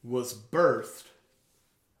was birthed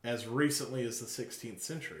as recently as the 16th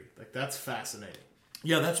century. Like, that's fascinating.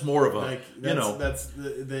 Yeah, that's more of a,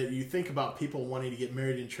 that you think about people wanting to get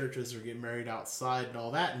married in churches or get married outside and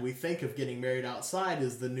all that, and we think of getting married outside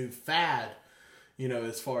as the new fad.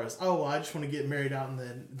 As far as, I just want to get married out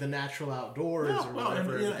in the natural outdoors or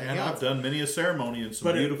whatever. And I've done many a ceremony in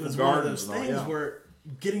some beautiful gardens. But it was one of those things where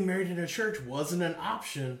getting married in a church wasn't an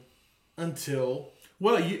option until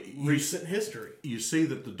recent history. You see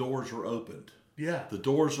that the doors are opened. Yeah. The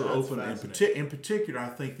doors are open. In particular, I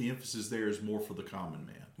think the emphasis there is more for the common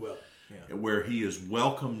man. Well, yeah. Where he is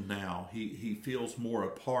welcomed now. He feels more a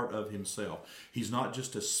part of himself. He's not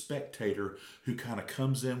just a spectator who kind of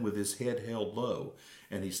comes in with his head held low.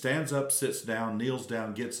 And he stands up, sits down, kneels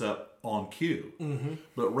down, gets up on cue. Mm-hmm.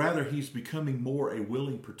 But rather he's becoming more a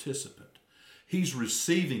willing participant. he's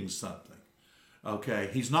receiving something. Okay,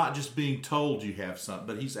 he's not just being told you have something,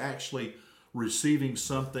 but he's actually receiving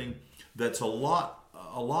something that's a lot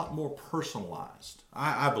more personalized.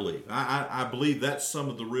 I believe. I believe that's some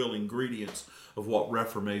of the real ingredients of what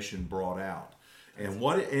Reformation brought out, and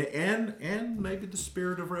and maybe the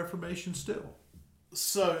spirit of Reformation still.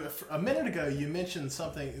 So a minute ago, you mentioned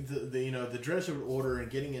something, the Jesuit order, and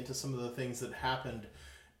getting into some of the things that happened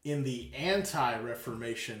in the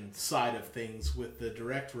anti-Reformation side of things with the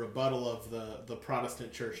direct rebuttal of the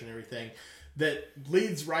Protestant Church and everything, that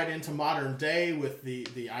leads right into modern day with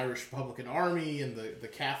the Irish Republican Army and the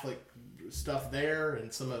Catholic stuff there,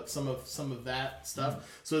 and some of that stuff. Mm.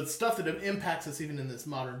 So it's stuff that impacts us even in this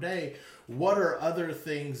modern day. What are other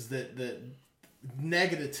things that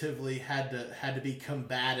negatively had to be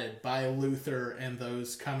combated by Luther and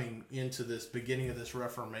those coming into this beginning of this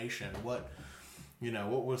Reformation? What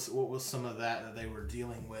was some of that they were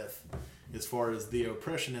dealing with as far as the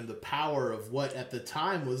oppression and the power of what at the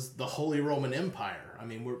time was the Holy Roman Empire? I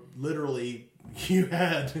mean, you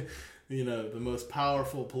had the most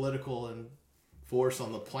powerful political and force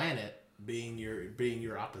on the planet being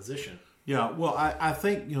your opposition. Yeah, well, I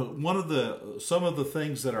think some of the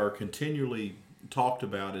things that are continually talked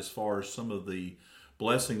about as far as some of the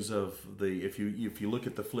blessings of if you look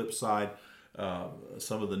at the flip side,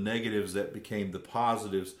 some of the negatives that became the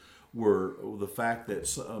positives were the fact that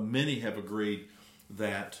many have agreed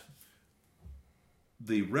that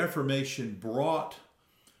the Reformation brought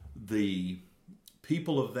the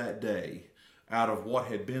people of that day out of what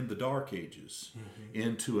had been the Dark Ages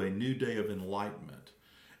into a new day of enlightenment.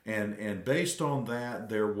 And based on that,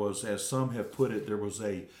 there was, as some have put it, there was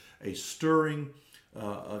a stirring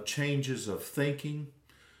changes of thinking,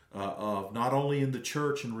 of not only in the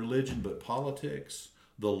church and religion, but politics,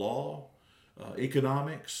 the law,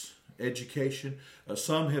 economics, education.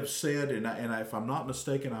 Some have said, and if I'm not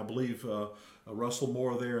mistaken, I believe Russell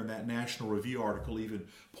Moore there in that National Review article even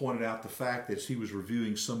pointed out the fact that as he was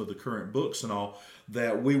reviewing some of the current books and all,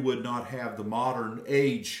 that we would not have the modern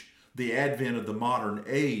age, the advent of the modern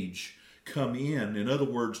age come in. In other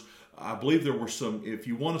words, I believe there were some, if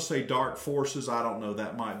you want to say dark forces, I don't know,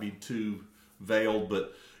 that might be too veiled,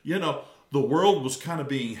 but the world was kind of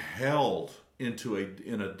being held in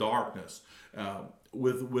a darkness.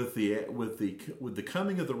 With the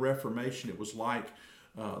coming of the Reformation, it was like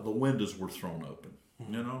the windows were thrown open.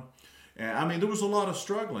 And I mean, there was a lot of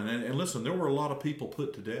struggling, and listen, there were a lot of people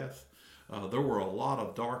put to death. There were a lot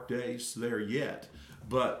of dark days there yet,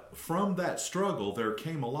 but from that struggle, there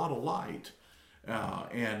came a lot of light.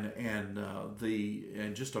 And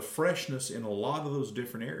just a freshness in a lot of those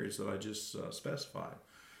different areas that I just specified,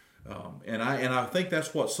 and I think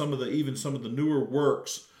that's what some of the newer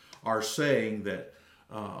works are saying, that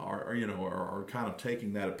are kind of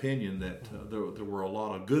taking that opinion that there were a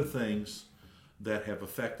lot of good things that have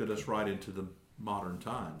affected us right into the modern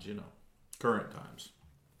times, current times.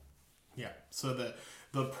 Yeah. So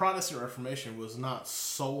the Protestant Reformation was not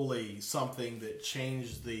solely something that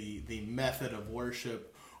changed the method of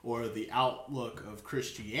worship or the outlook of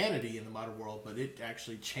Christianity in the modern world, but it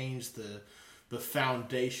actually changed the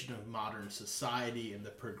foundation of modern society and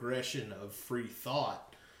the progression of free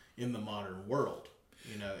thought in the modern world.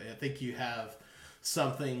 I think you have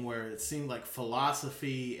something where it seemed like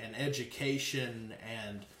philosophy and education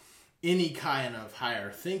and any kind of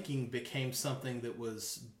higher thinking became something that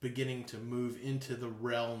was beginning to move into the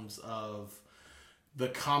realms of the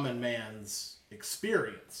common man's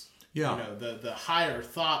experience. Yeah. The higher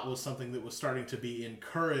thought was something that was starting to be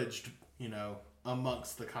encouraged,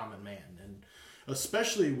 amongst the common man. And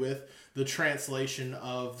especially with the translation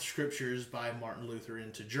of scriptures by Martin Luther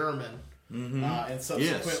into German, and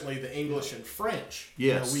subsequently the English and French.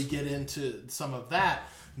 Yes. We get into some of that.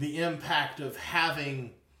 The impact of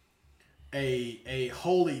having a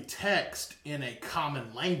holy text in a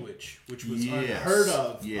common language, which was unheard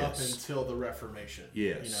of up until the Reformation.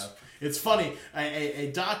 Yes. It's funny, a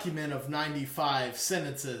document of 95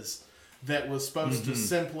 sentences that was supposed to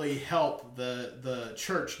simply help the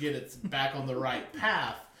church get its back on the right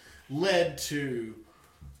path led to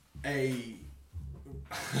a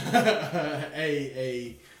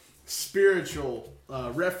spiritual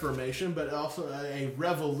reformation, but also a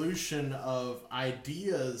revolution of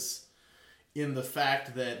ideas, in the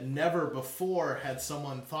fact that never before had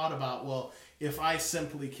someone thought about, well, if I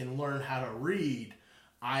simply can learn how to read,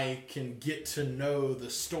 I can get to know the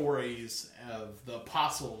stories of the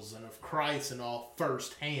apostles and of Christ and all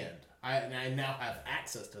firsthand. I now have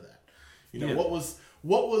access to that.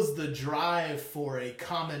 What was the drive for a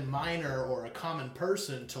common miner or a common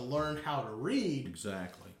person to learn how to read?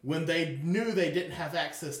 Exactly. when they knew they didn't have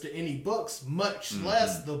access to any books, much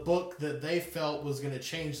less the book that they felt was going to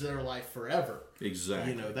change their life forever.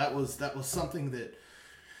 Exactly. That was something that,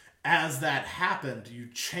 as that happened, you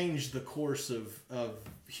changed the course of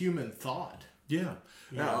human thought. Yeah.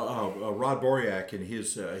 Now, Rod Boriak and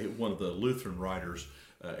his one of the Lutheran writers,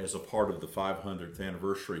 as a part of the 500th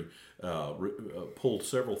anniversary, pulled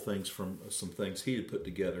several things from some things he had put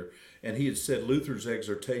together, and he had said Luther's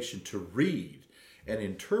exhortation to read and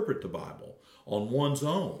interpret the Bible on one's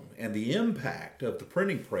own and the impact of the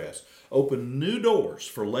printing press opened new doors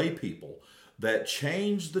for lay people that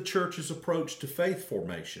changed the church's approach to faith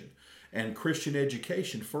formation and Christian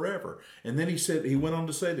education forever. And then he went on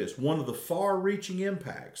to say this: one of the far-reaching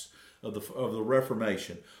impacts of the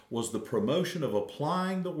Reformation was the promotion of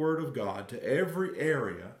applying the Word of God to every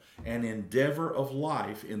area and endeavor of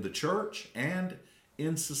life in the church and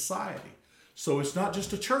in society. So it's not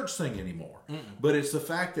just a church thing anymore, but it's the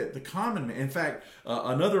fact that the common man, in fact,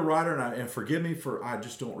 another writer, and forgive me for, I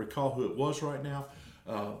just don't recall who it was right now,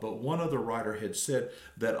 but one other writer had said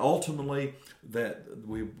that ultimately that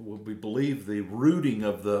we believe the rooting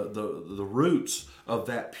of the roots of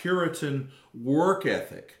that Puritan work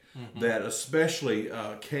ethic that especially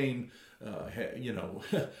came,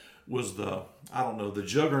 was the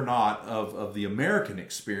juggernaut of the American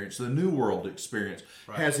experience, the New World experience,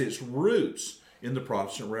 has its roots in the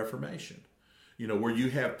Protestant Reformation. Where you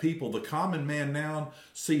have people, the common man now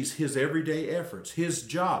sees his everyday efforts, his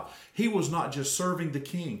job. He was not just serving the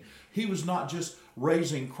king. He was not just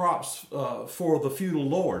raising crops for the feudal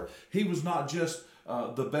lord. He was not just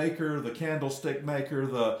the baker, the candlestick maker,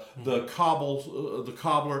 the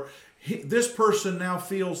cobbler. This person now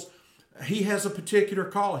feels he has a particular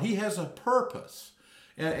call. He has a purpose,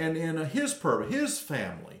 and his purpose, his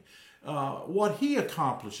family, what he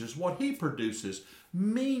accomplishes, what he produces,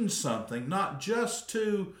 means something, not just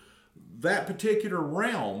to that particular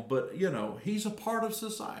realm, but he's a part of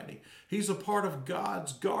society. He's a part of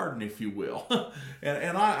God's garden, if you will.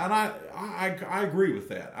 and I agree with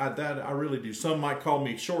that. I really do. Some might call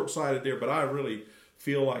me short-sighted there, but I really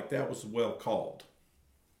feel like that was well called.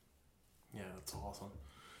 Yeah, that's awesome.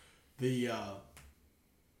 The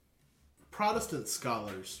Protestant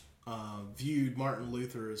scholars viewed Martin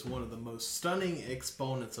Luther as one of the most stunning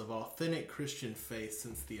exponents of authentic Christian faith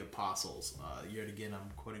since the apostles. Yet again, I'm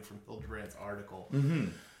quoting from Hildebrandt article.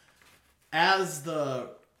 As the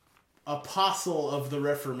apostle of the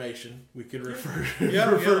Reformation, we could refer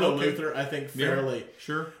to Luther, I think, fairly. Yeah,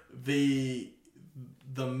 sure. The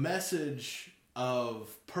message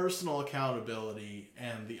of personal accountability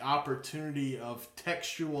and the opportunity of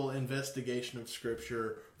textual investigation of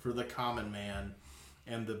Scripture for the common man,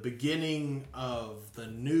 and the beginning of the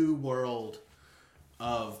new world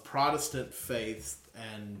of Protestant faith,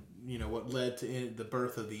 and what led to the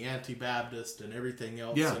birth of the Anti-Baptist and everything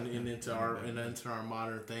else, and into our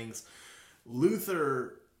modern things.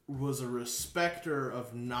 Luther was a respecter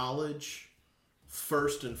of knowledge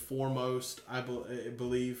first and foremost. I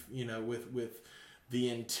believe, with the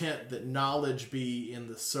intent that knowledge be in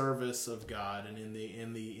the service of God and in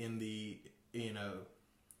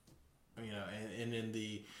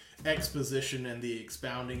the exposition and the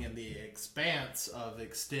expounding and the expanse of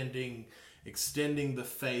extending the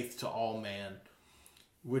faith to all man,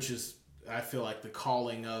 which is, I feel like, the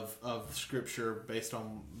calling of Scripture based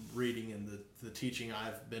on reading and the teaching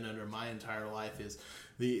I've been under my entire life is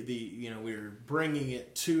we're bringing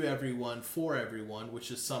it to everyone for everyone, which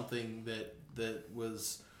is something that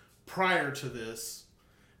was prior to this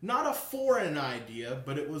not a foreign idea,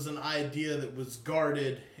 but it was an idea that was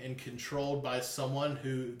guarded and controlled by someone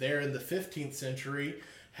who there in the 15th century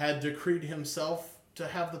had decreed himself to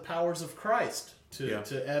have the powers of Christ to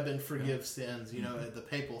ebb and forgive sins. The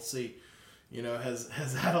papal see,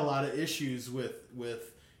 has had a lot of issues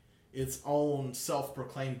with its own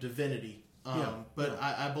self-proclaimed divinity.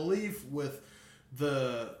 I believe with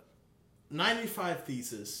the 95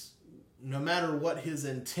 Thesis, no matter what his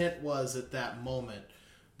intent was at that moment,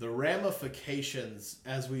 the ramifications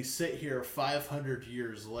as we sit here 500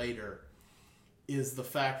 years later is the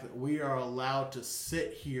fact that we are allowed to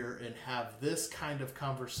sit here and have this kind of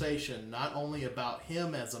conversation, not only about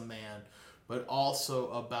him as a man, but also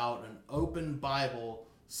about an open Bible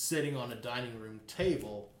sitting on a dining room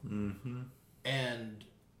table, and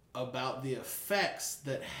about the effects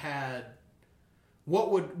that had. What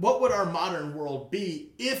would our modern world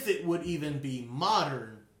be, if it would even be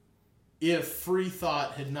modern, if free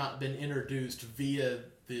thought had not been introduced via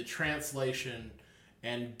the translation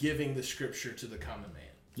and giving the Scripture to the common man?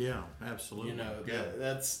 Yeah, absolutely.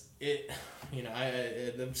 That's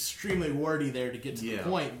I'm extremely wordy there to get to the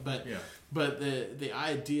point, but the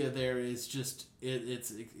idea there is just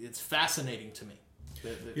it's fascinating to me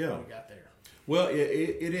that we got there. Well,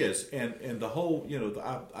 it is, and the whole,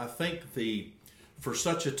 I think for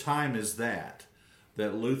such a time as that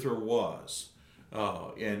Luther was,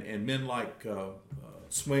 and men like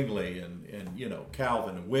Zwingli and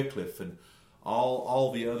Calvin and Wycliffe and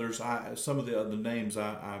all the others. Some of the other names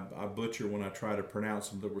I butcher when I try to pronounce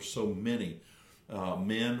them. There were so many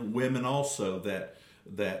men, women also that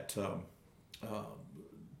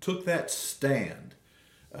took that stand.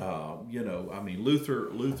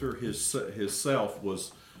 Luther himself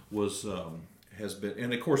has been,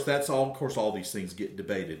 and of course all these things get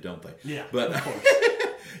debated, don't they? Yeah, but of course.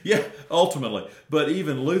 yeah, ultimately. But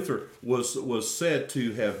even Luther was said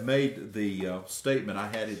to have made the statement. I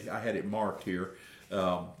had it marked here,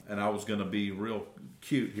 and I was going to be real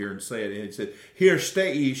cute here and say it. And he said, "Hier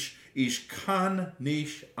stehe ich kann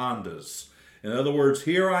nicht anders." In other words,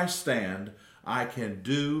 here I stand, I can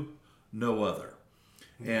do no other.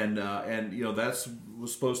 And that's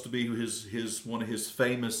was supposed to be his one of his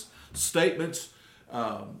famous statements.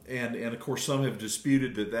 And of course, some have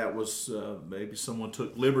disputed that was maybe someone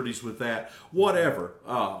took liberties with that. Whatever.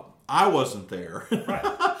 I wasn't there,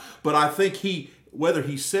 right. But I think whether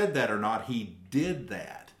he said that or not, he did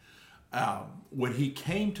that. When he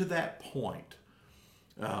came to that point,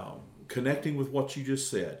 connecting with what you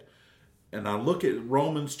just said, and I look at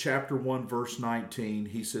Romans chapter 1, verse 19,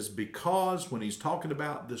 he says, because when he's talking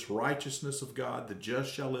about this righteousness of God, the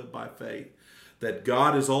just shall live by faith, that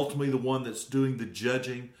God is ultimately the one that's doing the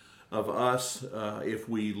judging of us if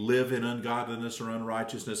we live in ungodliness or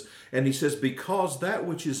unrighteousness. And he says, because that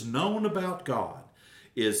which is known about God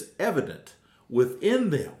is evident within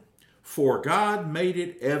them, for God made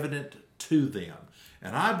it evident to them.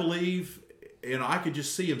 And I believe, I could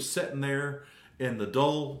just see him sitting there in the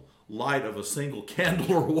dull light of a single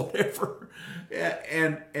candle or whatever,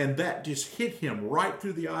 and that just hit him right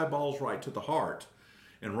through the eyeballs, right to the heart,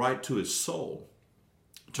 and right to his soul,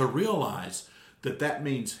 to realize that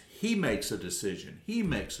means he makes a decision, he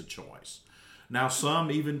makes a choice. Now some,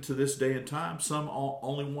 even to this day and time, some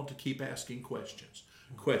only want to keep asking questions.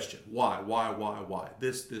 Why?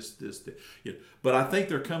 This. But I think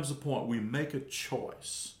there comes a point we make a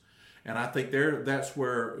choice. And I think that's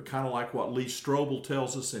where, kind of like what Lee Strobel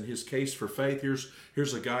tells us in his Case for Faith.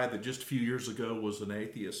 Here's a guy that just a few years ago was an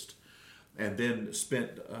atheist and then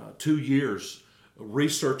spent 2 years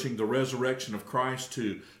researching the resurrection of Christ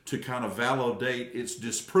to kind of validate its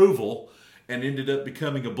disapproval, and ended up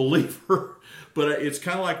becoming a believer. But it's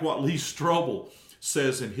kind of like what Lee Strobel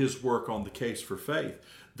says in his work on the Case for Faith,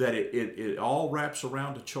 that it all wraps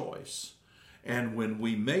around a choice. And when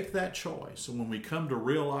we make that choice, and when we come to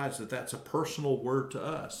realize that that's a personal word to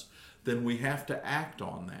us, then we have to act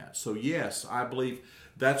on that. So yes, I believe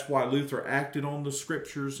that's why Luther acted on the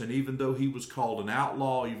scriptures, and even though he was called an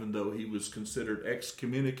outlaw, even though he was considered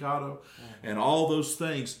excommunicado, and all those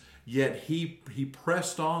things, yet he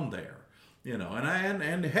pressed on there.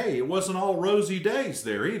 And hey, it wasn't all rosy days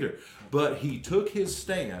there either, but he took his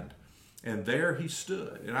stand, and there he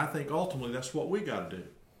stood. And I think ultimately that's what we got to do.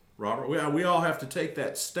 Robert, we all have to take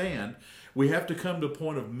that stand. We have to come to a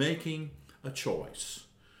point of making a choice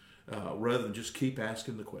rather than just keep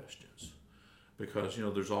asking the questions, because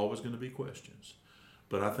there's always going to be questions.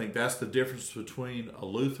 But I think that's the difference between a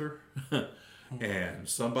Luther and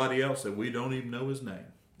somebody else that we don't even know his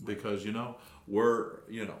name, because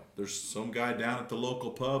there's some guy down at the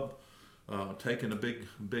local pub taking a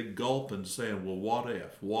big gulp and saying, well, what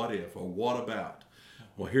if, or what about?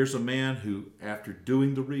 Well, here's a man who, after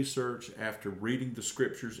doing the research, after reading the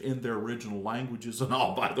scriptures in their original languages and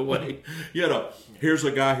all, by the way, here's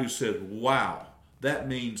a guy who said, wow, that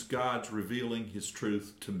means God's revealing his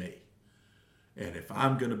truth to me. And if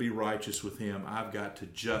I'm going to be righteous with him, I've got to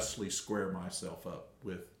justly square myself up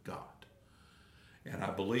with God. And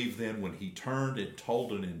I believe then when he turned and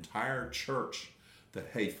told an entire church that,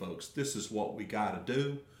 hey, folks, this is what we got to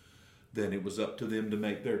do, then it was up to them to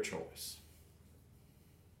make their choice.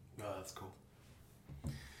 Oh, that's cool.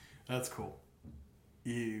 That's cool.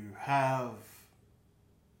 You have,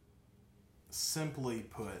 simply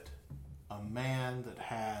put, a man that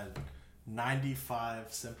had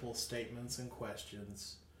 95 simple statements and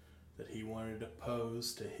questions that he wanted to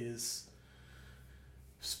pose to his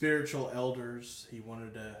spiritual elders. He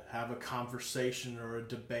wanted to have a conversation or a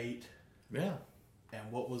debate. Yeah.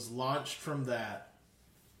 And what was launched from that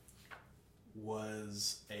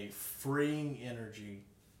was a freeing energy,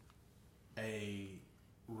 a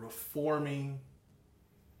reforming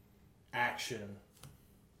action,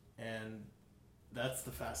 and that's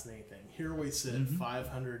the fascinating thing. Here we sit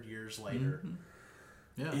 500 years later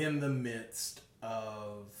in the midst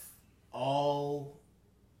of all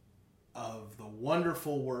of the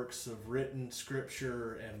wonderful works of written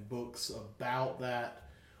scripture and books about that.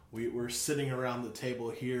 We're sitting around the table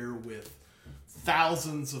here with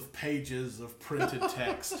thousands of pages of printed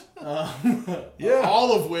text,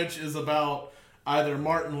 all of which is about either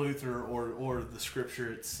Martin Luther or the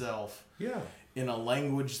scripture itself, in a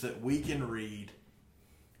language that we can read.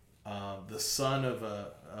 The son of an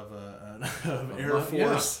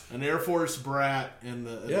Air Force brat, and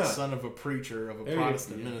the son of a preacher, of a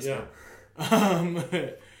Protestant minister,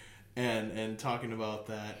 and talking about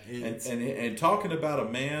that, and talking about a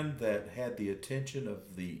man that had the attention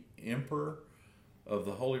of the emperor of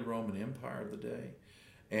the Holy Roman Empire of the day,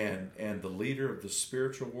 and the leader of the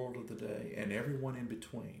spiritual world of the day, and everyone in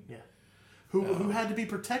between. Who had to be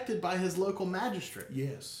protected by his local magistrate.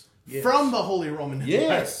 Yes. From the Holy Roman Empire.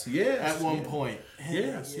 Yes. At one point.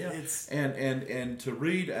 And to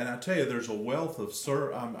read, and I tell you, there's a wealth of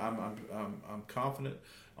I'm confident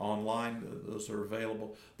online those are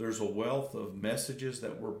available. There's a wealth of messages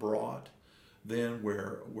that were brought then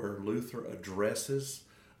where Luther addresses.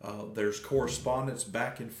 There's correspondence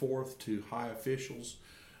back and forth to high officials,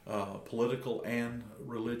 political and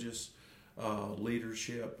religious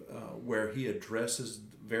leadership, where he addresses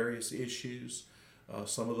various issues.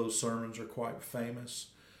 Some of those sermons are quite famous.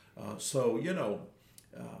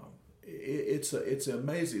 It's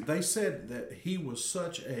amazing. They said that he was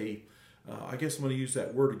such a, I guess I'm going to use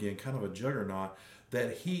that word again, kind of a juggernaut,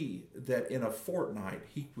 that in a fortnight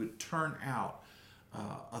he would turn out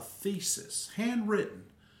a thesis, handwritten,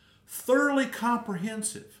 thoroughly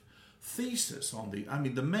comprehensive thesis on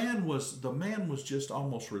the man was just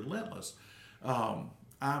almost relentless.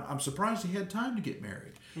 I'm surprised he had time to get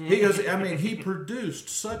married. He produced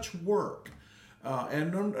such work,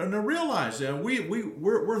 and I realize that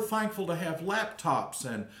we're thankful to have laptops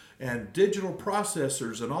and digital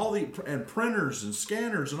processors and printers and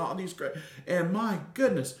scanners and all these great. And my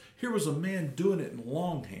goodness, here was a man doing it in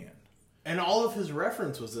longhand. And all of his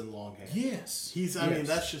reference was in longhand. Yes. I mean,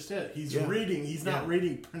 that's just it. He's reading. He's not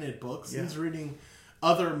reading printed books. He's reading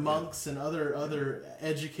other monks and other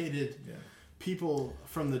educated people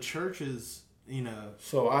from the churches,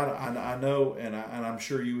 So I know, and I'm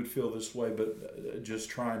sure you would feel this way, but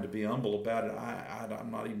just trying to be humble about it,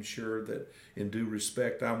 I'm not even sure that, in due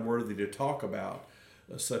respect, I'm worthy to talk about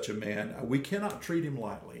such a man. We cannot treat him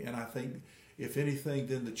lightly, and I think, if anything,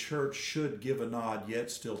 then the church should give a nod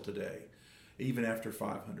yet still today, even after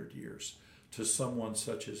 500 years, to someone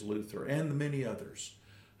such as Luther and the many others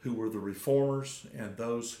who were the reformers and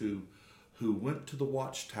those who went to the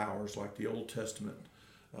watchtowers, like the Old Testament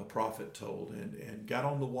prophet told, and got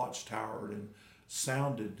on the watchtower and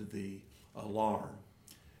sounded the alarm,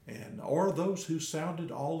 or those who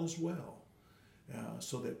sounded all as well,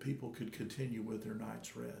 so that people could continue with their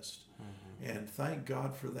night's rest. And thank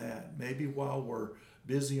God for that. Maybe while we're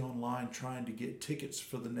busy online trying to get tickets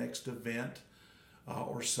for the next event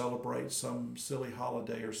or celebrate some silly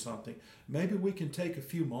holiday or something, maybe we can take a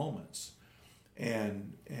few moments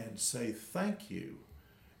and say thank you,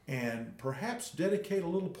 and perhaps dedicate a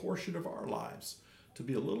little portion of our lives to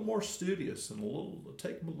be a little more studious and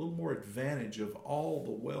take a little more advantage of all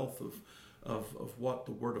the wealth of what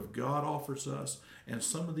the Word of God offers us, and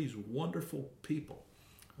some of these wonderful people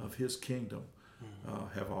of His kingdom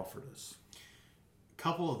have offered us.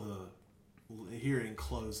 Here in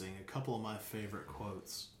closing, a couple of my favorite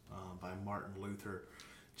quotes by Martin Luther,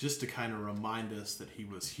 just to kind of remind us that he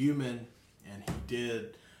was human and he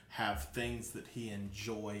did have things that he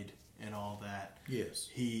enjoyed and all that. Yes.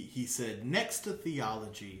 He said, "Next to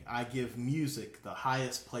theology, I give music the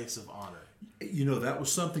highest place of honor." That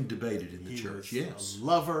was something debated in the church. He was a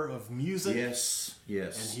lover of music. Yes.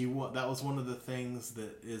 And that was one of the things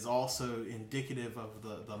that is also indicative of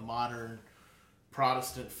the modern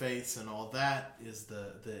Protestant faiths and all that, is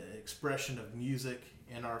the expression of music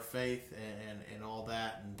in our faith and all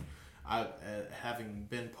that. And I, having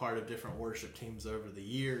been part of different worship teams over the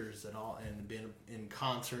years and been in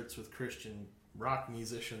concerts with Christian rock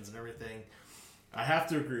musicians and everything, I have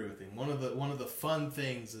to agree with him. One of the fun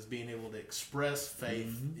things is being able to express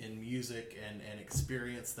faith in music and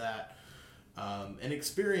experience that, and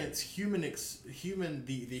experience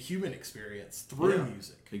the human experience through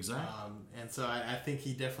music. Exactly. And so I think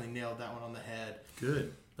he definitely nailed that one on the head.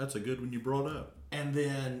 Good. That's a good one you brought up. And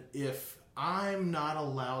then, if I'm not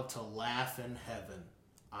allowed to laugh in heaven,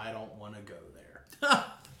 I don't want to go there.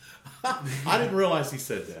 I didn't realize he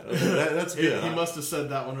said that. Okay, that's good. He must have said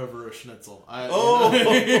that one over a schnitzel. Well,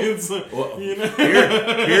 here.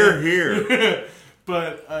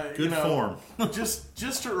 But Good form.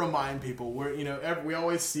 just to remind people, where we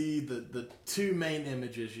always see the two main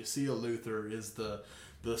images you see of Luther is the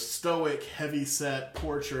stoic, heavy-set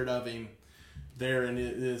portrait of him there in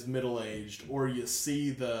his middle-aged, or you see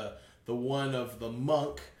the one of the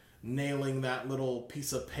monk nailing that little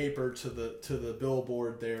piece of paper to the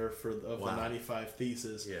billboard there the 95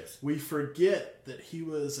 Theses. Yes. We forget that he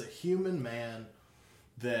was a human man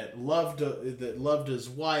that loved his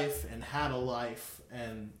wife and had a life,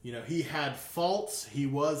 and he had faults. He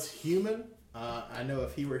was human. I know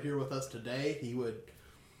if he were here with us today, he would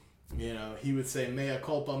say mea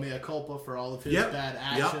culpa for all of his bad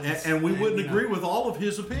actions. Yep. And we wouldn't agree with all of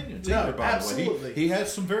his opinions either, by absolutely. the way. He had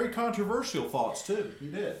some very controversial thoughts too. He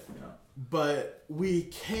did. Yeah. But we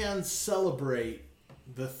can celebrate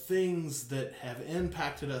the things that have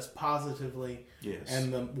impacted us positively,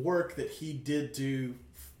 and the work that he did do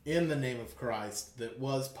in the name of Christ that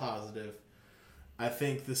was positive. I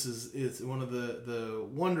think this is one of the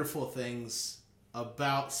wonderful things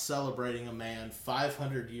about celebrating a man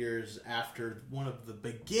 500 years after one of the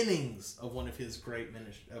beginnings of one of his great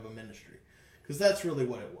ministry. Because that's really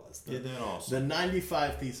what it was. The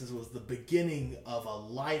 95 Theses was the beginning of a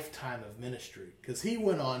lifetime of ministry. Because he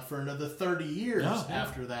went on for another 30 years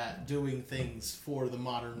after that, doing things for the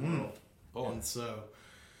modern world. Boy. And so,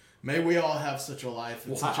 may we all have such a life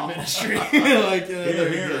and such a ministry.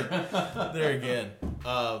 There again.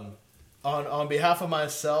 On behalf of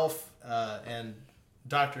myself and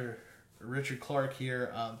Dr. Richard Clark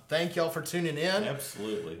here, thank y'all for tuning in.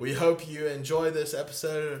 Absolutely. We hope you enjoy this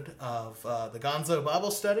episode of the Gonzo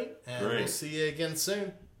Bible Study, and we'll see you again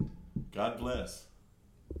soon. God bless.